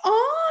going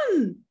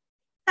on?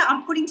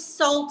 I'm putting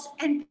salt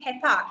and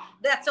pepper.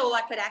 That's all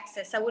I could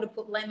access. I would have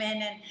put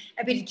lemon and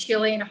a bit of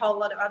chili and a whole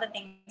lot of other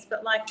things.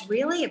 But like,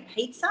 really, a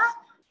pizza?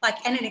 Like,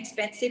 and an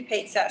expensive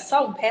pizza,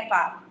 salt and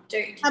pepper,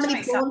 dude. How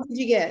many prawns did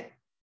you get?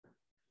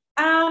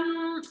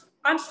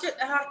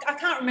 I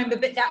can't remember,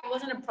 but that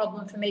wasn't a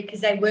problem for me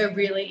because they were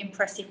really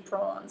impressive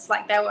prawns.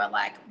 Like they were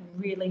like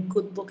really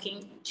good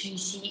looking,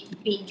 juicy,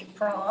 big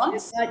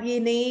prawns. But you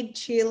need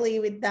chili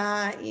with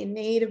that. You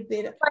need a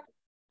bit of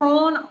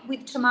prawn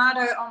with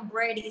tomato on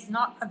bread is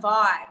not a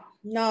vibe.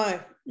 No,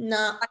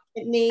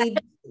 it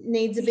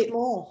needs a bit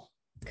more.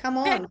 Come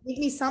on, give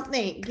me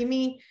something. Give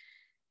me.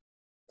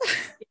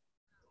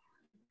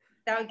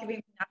 They were giving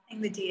me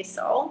nothing, the dear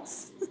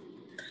souls.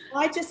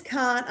 I just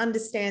can't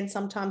understand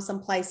sometimes some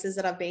places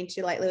that I've been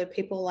to lately where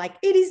people are like,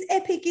 it is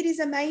epic, it is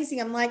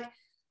amazing. I'm like,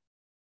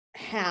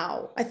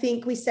 how? I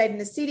think we stayed in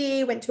the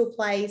city, went to a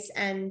place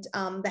and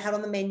they had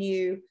on the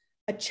menu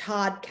a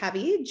charred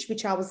cabbage,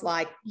 which I was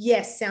like,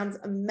 yes, sounds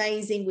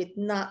amazing with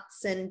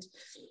nuts and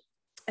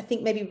I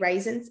think maybe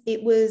raisins.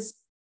 It was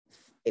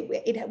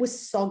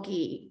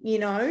soggy, you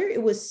know,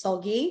 it was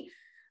soggy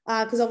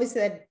because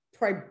obviously they'd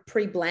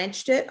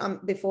pre-blanched it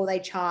before they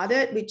charred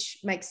it, which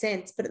makes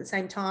sense, but at the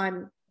same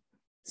time,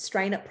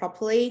 strain it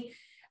properly.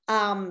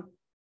 And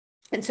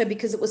so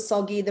because it was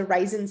soggy, the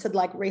raisins had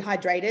like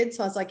rehydrated.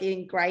 So I was like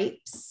eating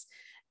grapes.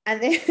 And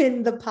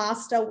then the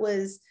pasta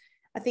was,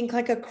 I think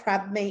like a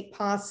crab meat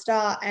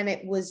pasta. And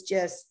it was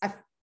just, I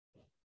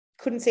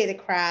couldn't see the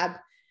crab,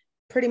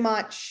 pretty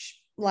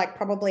much like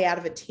probably out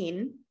of a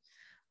tin,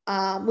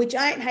 which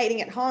I ain't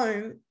hating at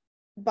home.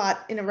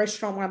 but in a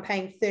restaurant where I'm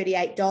paying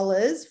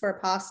 $38 for a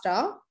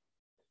pasta.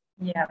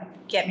 Yeah,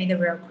 get me the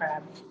real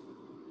crab.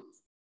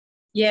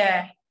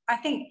 Yeah, I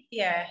think,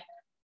 yeah.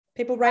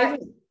 People rave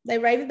they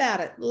rave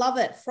about it, love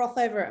it, froth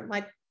over it.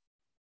 Like,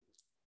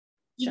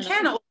 you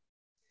can.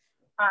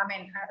 I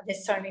mean,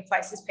 there's so many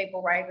places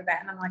people rave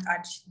about, and I'm like, I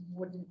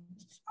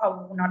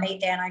will not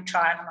eat there. And I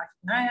try, and I'm like,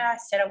 no, I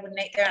said I wouldn't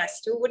eat there, and I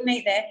still wouldn't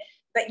eat there.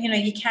 But, you know,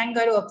 you can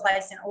go to a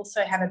place and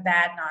also have a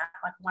bad night.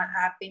 Like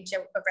I've been to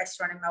a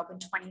restaurant in Melbourne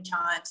 20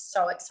 times,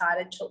 so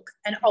excited, took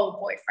an old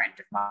boyfriend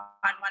of mine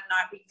one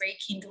night. We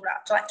rekindled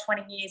after like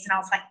 20 years, and I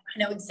was like, I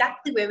know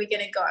exactly where we're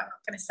going to go. I'm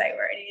not going to say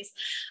where it is.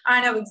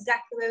 I know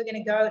exactly where we're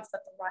going to go. It's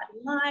got the right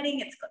lighting.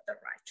 It's got the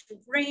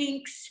right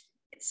drinks.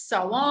 It's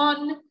so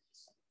on.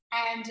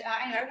 And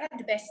anyway, we had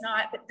the best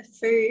night, but the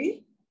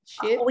food,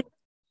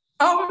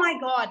 oh my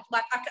God,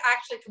 like I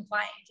actually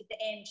complained at the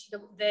end.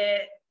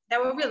 They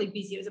were really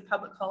busy. It was a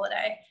public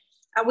holiday.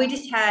 We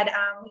just had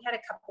we had a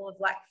couple of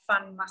like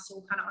fun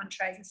mussel kind of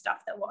entrees and stuff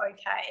that were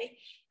okay.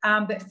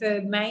 But for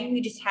main,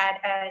 we just had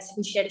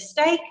we shared a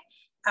steak,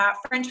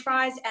 French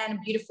fries, and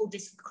a beautiful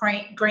just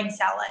green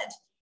salad.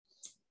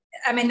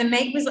 I mean, the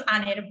meat was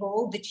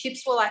unedible. The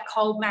chips were like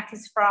cold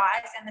Macca's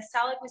fries, and the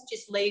salad was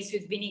just leaves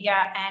with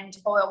vinegar and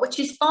oil, which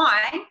is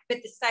fine, but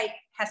the steak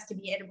has to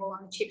be edible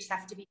and the chips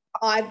have to be.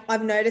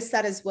 I've noticed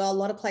that as well. A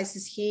lot of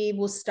places here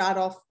will start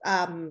off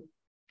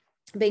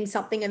being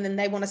something, and then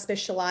they want to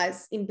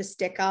specialize in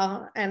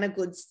bistecca and a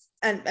goods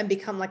and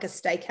become like a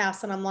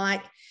steakhouse. And I'm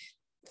like,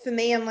 for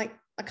me, I'm like,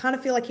 I kind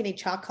of feel like you need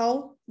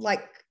charcoal,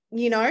 like,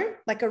 you know,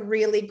 like a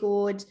really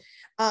good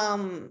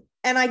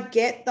and I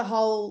get the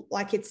whole,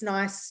 like, it's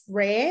nice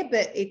rare,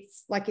 but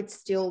it's like it's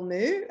still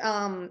new.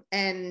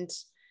 And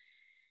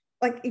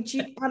like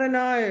I don't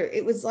know,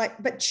 it was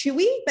like, but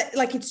chewy, but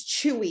like it's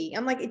chewy.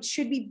 I'm like, it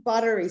should be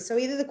buttery. So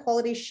either the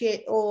quality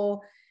shit,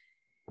 or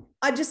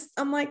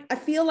I'm like, I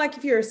feel like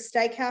if you're a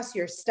steakhouse,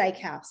 you're a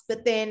steakhouse.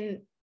 But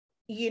then,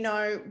 you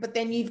know, but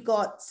then you've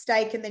got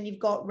steak, and then you've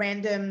got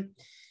random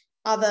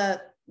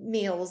other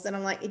meals, and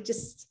I'm like, it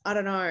just, I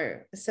don't know.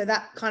 So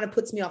that kind of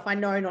puts me off. I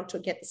know not to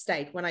get the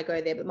steak when I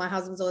go there, but my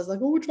husband's always like,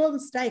 oh, we'll try the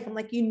steak. I'm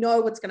like, you know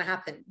what's going to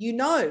happen. You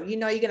know you're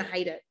going to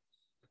hate it.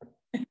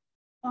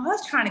 Well, I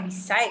was trying to be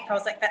safe. I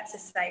was like, that's a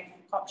safe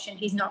option.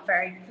 He's not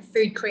very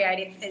food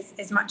creative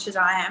as much as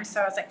I am.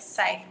 So I was like,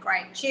 safe,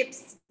 great.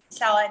 Chips,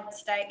 salad,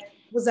 steak.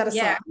 Was that a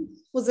sign?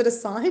 Was it a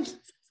sign?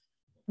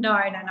 No.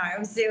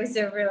 It was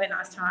a really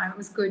nice time. It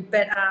was good.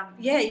 But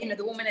yeah, you know,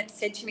 the woman had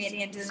said to me at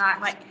the end of the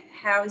night, like,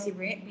 how was your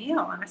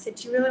meal? And I said,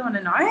 do you really want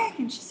to know?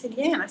 And she said,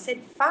 yeah. And I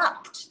said,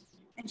 fucked.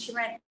 And she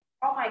went,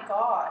 oh my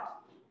God.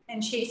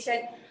 And she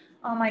said,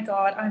 oh my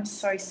God, I'm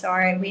so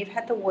sorry. We've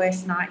had the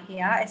worst night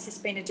here. It's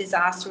just been a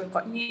disaster. We've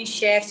got new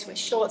chefs, we're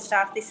short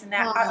staffed, this and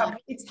that.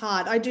 It's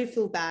hard. I do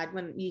feel bad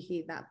when you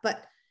hear that,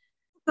 but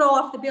all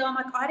off the bill. I'm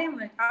like,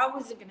 I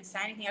wasn't going to say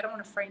anything. I don't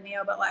want a free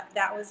meal, but like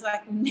that was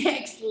like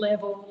next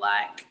level.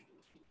 Like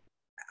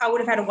I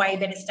would have had a way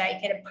better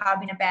steak at a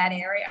pub in a bad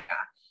area.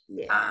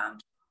 Yeah.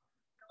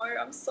 No,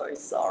 I'm so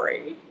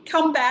sorry.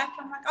 Come back.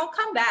 I'm like, I'll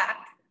come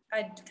back.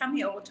 I'd come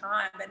here all the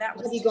time, but that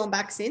was. Have you gone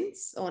back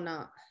since or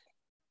not?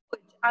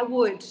 I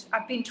would.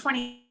 I've been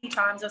 20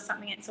 times or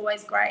something. It's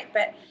always great,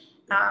 but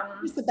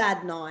it's a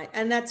bad night,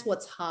 and that's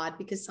what's hard,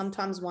 because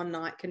sometimes one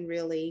night can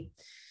really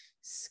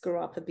screw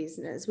up a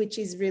business, which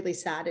is really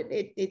sad.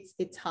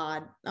 It's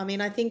hard. I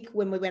mean, I think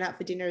when we went out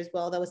for dinner as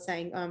well, they were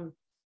saying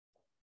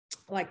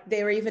like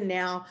they're even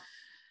now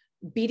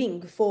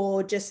bidding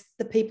for just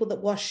the people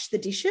that wash the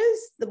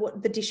dishes,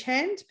 the dish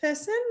hand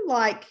person,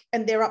 like,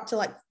 and they're up to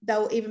like,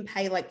 they'll even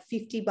pay like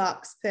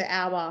 $50 per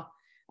hour.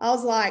 I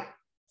was like,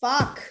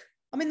 fuck,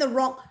 I'm in the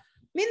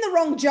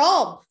wrong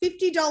job.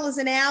 $50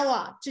 an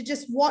hour to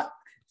just what?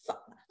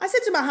 I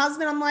said to my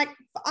husband, I'm like,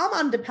 I'm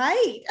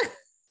underpaid.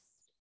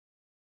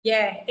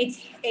 Yeah, it's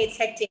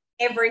hectic.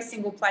 Every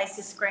single place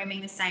is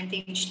screaming the same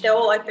thing. They're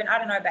all open. I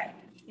don't know about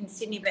in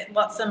Sydney, but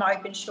lots of them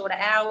open shorter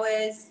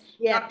hours.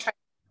 Yeah.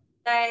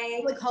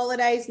 Public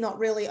holidays not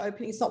really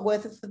opening. It's not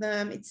worth it for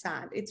them. It's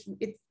sad. It's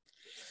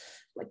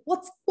like,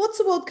 what's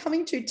the world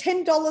coming to?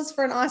 $10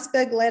 for an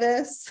iceberg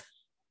lettuce.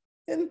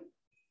 I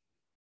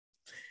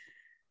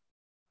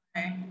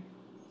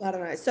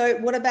don't know. So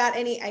what about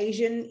any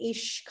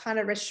Asian-ish kind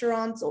of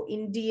restaurants, or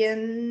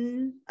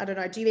Indian? I don't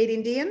know. Do you eat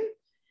Indian?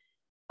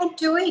 I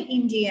do eat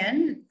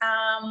Indian.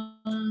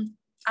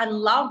 I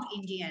love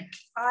Indian.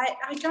 I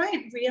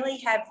don't really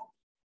have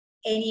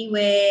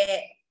anywhere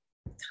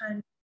kind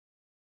of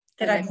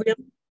that I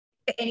really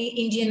any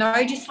Indian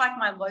though, just like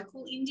my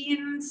local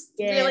Indians.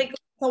 Yeah, really good.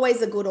 It's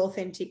always a good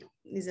authentic,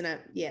 isn't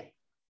it? Yeah.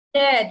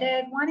 Yeah,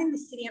 the one in the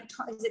city of,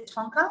 is it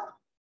Tonka?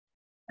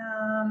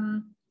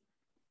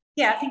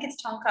 Yeah, I think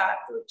it's Tonka,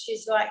 which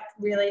is like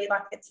really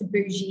like, it's a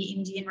bougie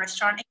Indian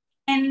restaurant.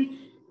 And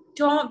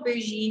do I want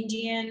bougie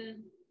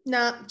Indian?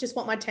 No, just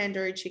want my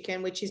tandoori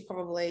chicken, which is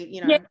probably,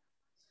 you know.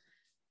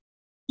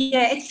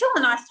 Yeah, it's still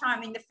a nice time.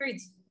 I mean, the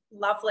food's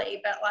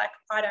lovely, but like,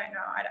 I don't know.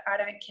 I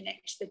don't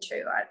connect the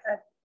two.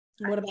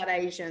 What about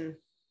Asian?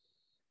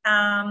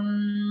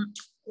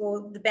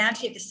 the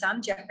Bounty of the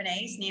Sun,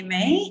 Japanese, near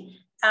me.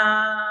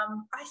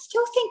 I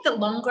still think that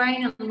Long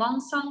Grain and Long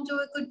Song do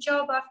a good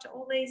job after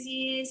all these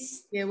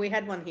years. Yeah, we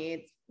had one here.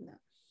 No.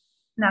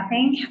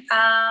 Nothing.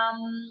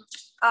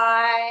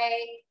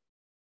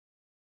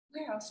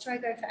 Where else do I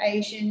go for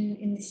Asian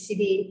in the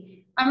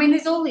city? I mean,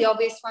 there's all the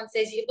obvious ones.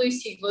 There's your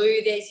Lucy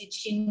Lou, there's your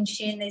Chin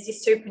Chin, there's your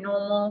Super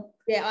Normal.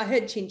 Yeah, I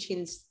heard Chin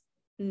Chin's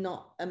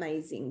not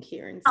amazing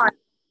here in Sydney.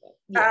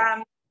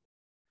 Yeah.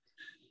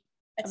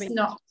 It's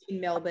not in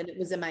Melbourne. It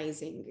was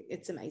amazing.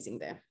 It's amazing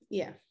there.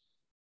 Yeah.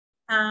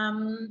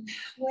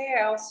 Where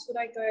else would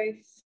I go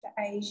for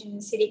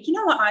Asian city? You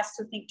know what I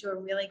still think do a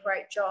really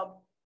great job?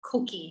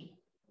 Cookie.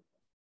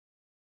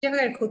 Did you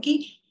ever go to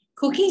Cookie?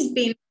 Cookie's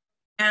been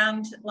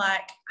around,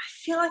 like, I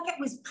feel like it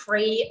was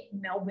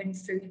pre-Melbourne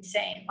food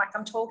scene. Like,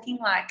 I'm talking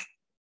like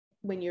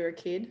when you were a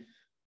kid.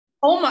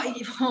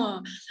 Almost.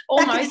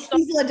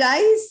 Sizzler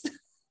days.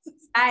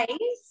 Back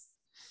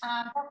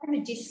in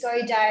the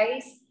disco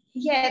days.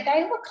 Yeah,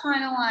 they were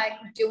kind of like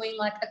doing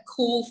like a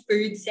cool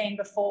food scene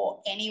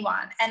before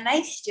anyone. And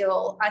I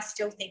still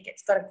think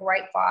it's got a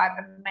great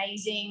vibe,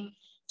 amazing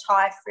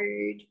Thai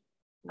food.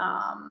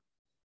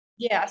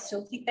 Yeah, I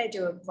still think they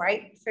do a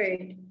great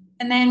food.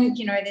 And then,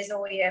 you know, there's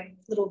all your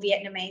little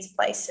Vietnamese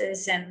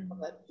places and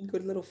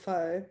good little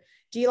pho.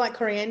 Do you like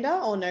coriander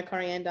or no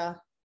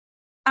coriander?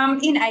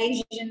 In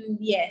Asian,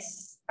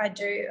 yes, I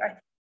do. I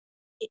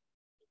think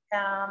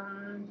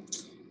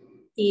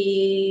it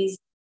is,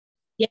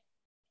 yeah,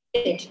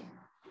 it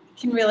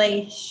can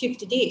really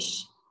shift a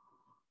dish.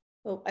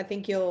 Well, I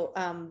think your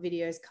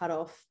video's cut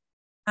off.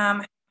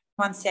 One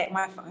sec,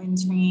 my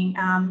phone's ringing.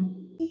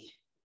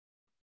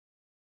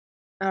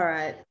 All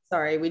right,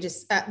 sorry,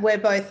 we're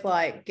both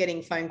like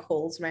getting phone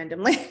calls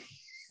randomly.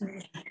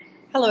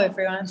 Hello,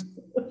 everyone.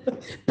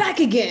 Back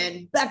to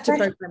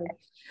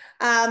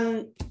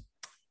programming.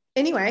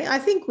 Anyway, I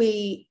think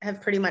we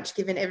have pretty much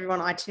given everyone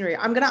itinerary.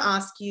 I'm going to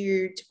ask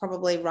you to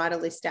probably write a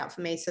list out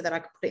for me so that I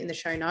could put it in the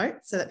show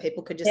notes so that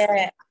people could just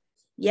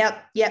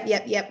yep.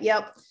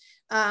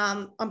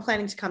 I'm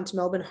planning to come to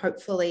Melbourne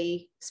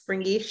hopefully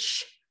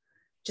springish,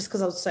 just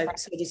because I was so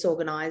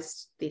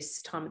disorganized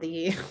this time of the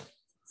year.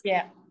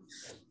 Yeah.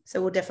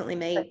 So we'll definitely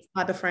meet.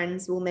 Cyber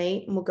friends will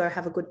meet and we'll go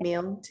have a good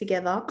meal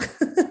together.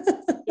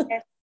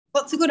 Yeah.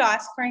 Lots of good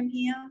ice cream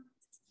here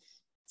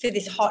for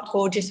this hot,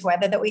 gorgeous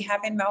weather that we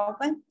have in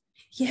Melbourne.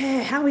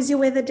 Yeah. How is your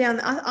weather down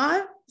there?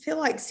 I feel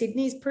like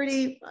Sydney's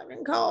pretty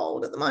fucking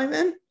cold at the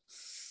moment.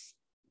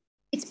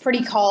 It's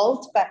pretty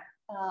cold, but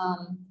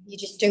you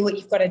just do what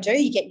you've got to do.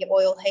 You get your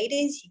oil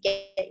heaters, you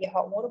get your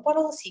hot water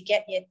bottles, you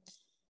get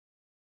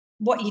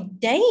what you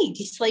need.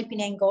 You sleep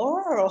in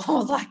Angora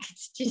or like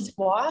it's just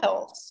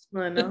wild.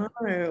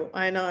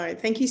 I know.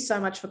 Thank you so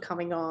much for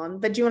coming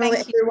on. But do you want to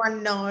let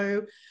everyone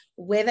know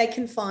where they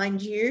can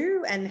find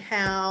you and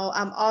how?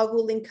 I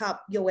will link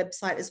up your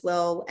website as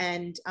well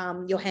and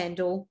your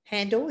handle.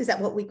 Is that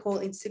what we call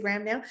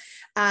Instagram now?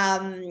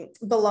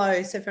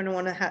 Below. So if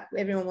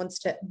everyone wants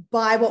to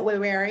buy what we're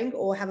wearing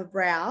or have a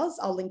browse,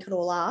 I'll link it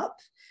all up.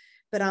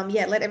 But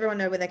yeah, let everyone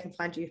know where they can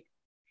find you.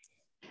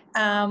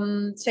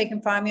 So you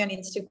can find me on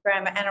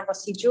Instagram at Anna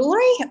Rossi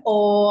Jewellery,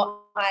 or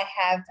I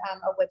have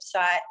a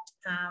website.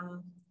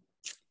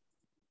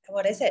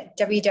 What is it?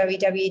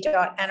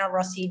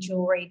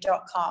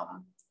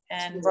 www.annarossijewellery.com,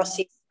 and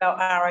Rossi spelled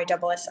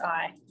Rossi.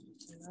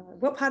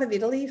 What part of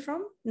Italy are you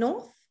from?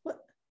 North?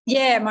 What?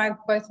 Yeah,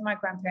 both of my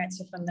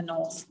grandparents are from the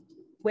north.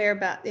 Where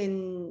about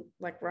in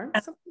like Rome?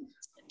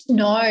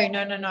 No.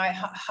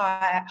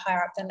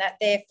 Higher up than that.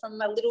 They're from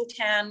a little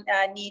town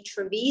near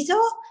Treviso,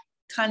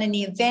 kind of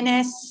near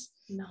Venice.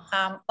 No.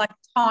 Like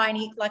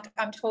tiny, like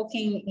I'm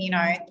talking, you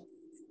know,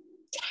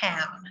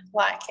 town,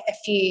 like a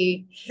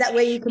few. Is that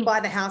where you can buy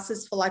the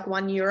houses for like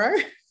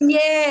 €1?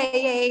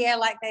 Yeah.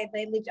 Like they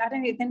lived, I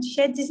don't know, then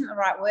sheds isn't the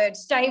right word,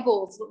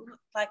 stables,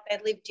 like they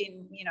lived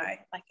in, you know,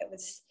 like it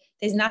was,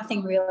 there's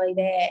nothing really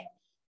there.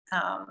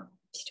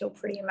 Still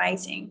pretty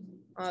amazing.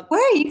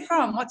 Where are you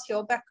from? What's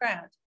your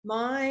background?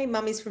 My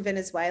mum is from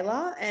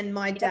Venezuela and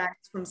my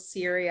dad's from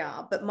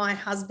Syria, but my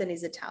husband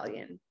is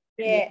Italian.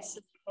 Yes,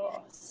 of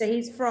course. So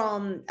he's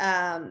from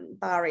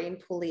Bari in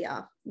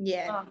Puglia.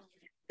 Yeah. Oh,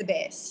 the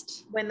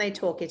best. When they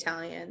talk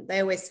Italian,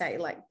 they always say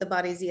like the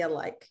Barisia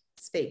like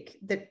speak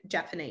the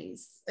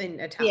Japanese in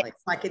Italian. Yes.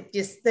 Like it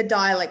just the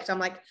dialect. I'm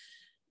like,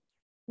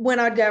 when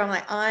I'd go, I'm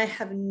like, I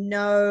have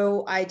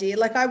no idea.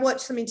 Like I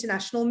watch some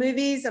international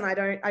movies and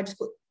I just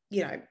put,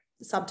 you know,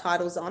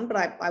 subtitles on,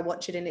 but I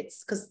watch it and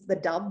it's because the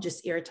dub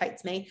just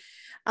irritates me.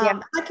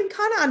 I can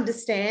kind of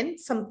understand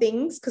some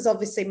things because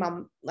obviously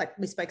mum, like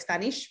we spoke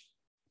Spanish.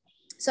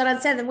 So I'd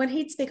understand them when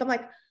he'd speak, I'm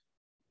like,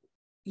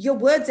 your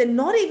words are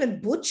not even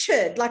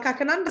butchered. Like I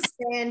can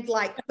understand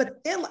like,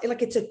 but they're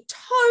like it's a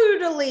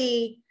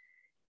totally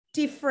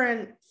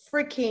different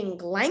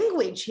freaking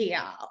language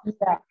here.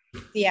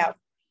 Yeah.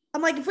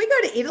 I'm like, if we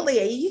go to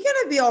Italy, are you going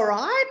to be all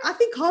right? I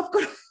think I've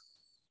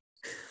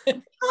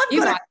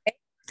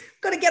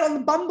got to get on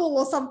the Bumble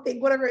or something,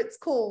 whatever it's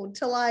called,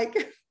 to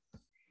like.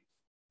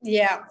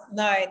 Yeah,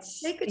 no, it's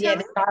the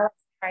dialect's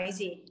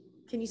crazy.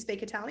 Can you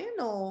speak Italian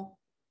or?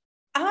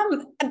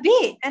 A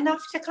bit,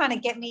 enough to kind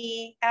of get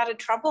me out of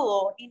trouble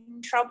or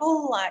in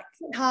trouble. Like,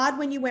 hard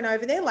when you went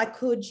over there?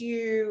 Like, were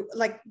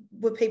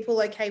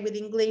people okay with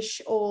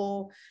English,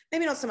 or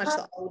maybe not so much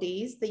the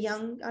oldies, the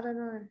young? I don't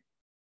know.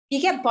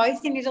 You get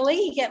both in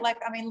Italy. You get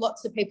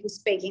lots of people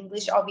speak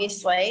English,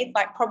 obviously,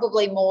 like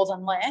probably more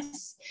than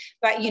less,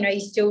 but you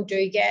still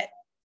do get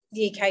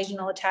the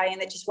occasional Italian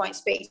that just won't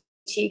speak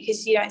to you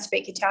because you don't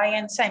speak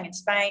Italian. Same in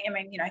Spain.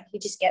 You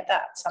just get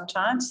that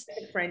sometimes.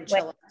 The French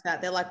are like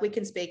that. They're like, we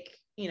can speak,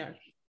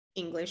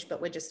 English, but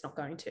we're just not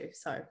going to.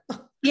 So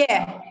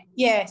yeah.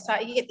 So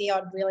you get the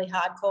odd really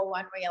hardcore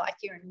one where you're like,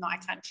 you're in my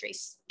country,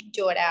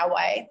 do it our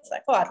way. It's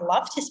like, oh, I'd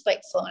love to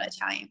speak fluent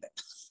Italian, but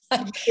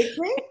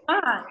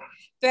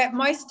but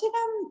most of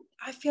them,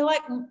 I feel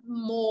like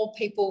most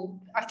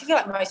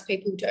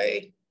people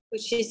do,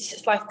 which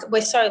is like,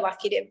 we're so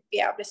lucky to be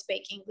able to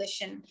speak English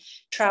and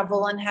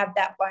travel and have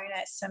that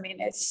bonus.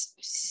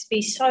 It's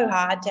be so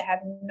hard to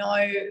have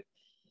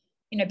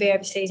be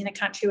overseas in a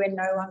country where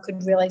no one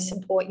could really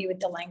support you with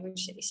the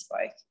language that you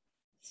spoke.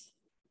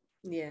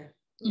 Yeah,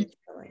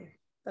 literally.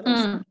 But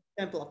also,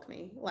 don't block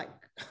me. Like,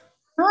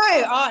 no,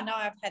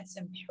 I've had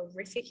some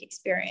horrific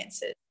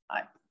experiences.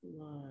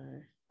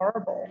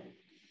 Horrible.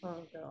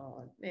 Oh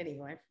God.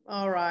 Anyway,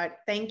 all right.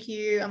 Thank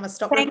you. I'm gonna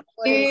stop. Thank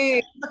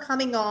you for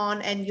coming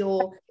on and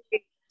your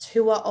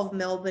tour of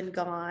Melbourne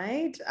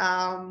guide.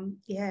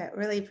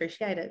 Really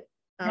appreciate it.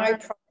 No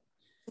problem.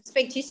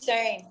 Speak to you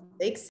soon.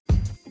 Thanks.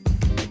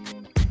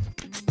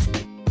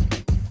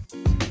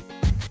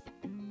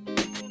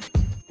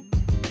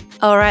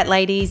 All right,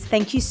 ladies,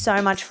 thank you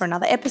so much for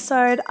another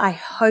episode. I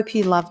hope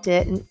you loved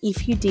it. And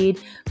if you did,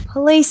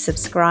 please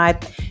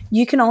subscribe.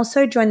 You can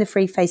also join the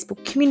free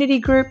Facebook community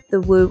group,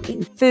 The Woo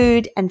in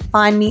Food, and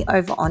find me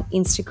over on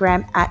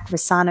Instagram at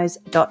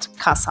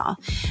rosanos.casa.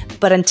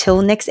 But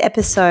until next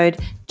episode,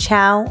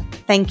 ciao,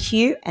 thank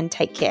you, and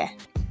take care.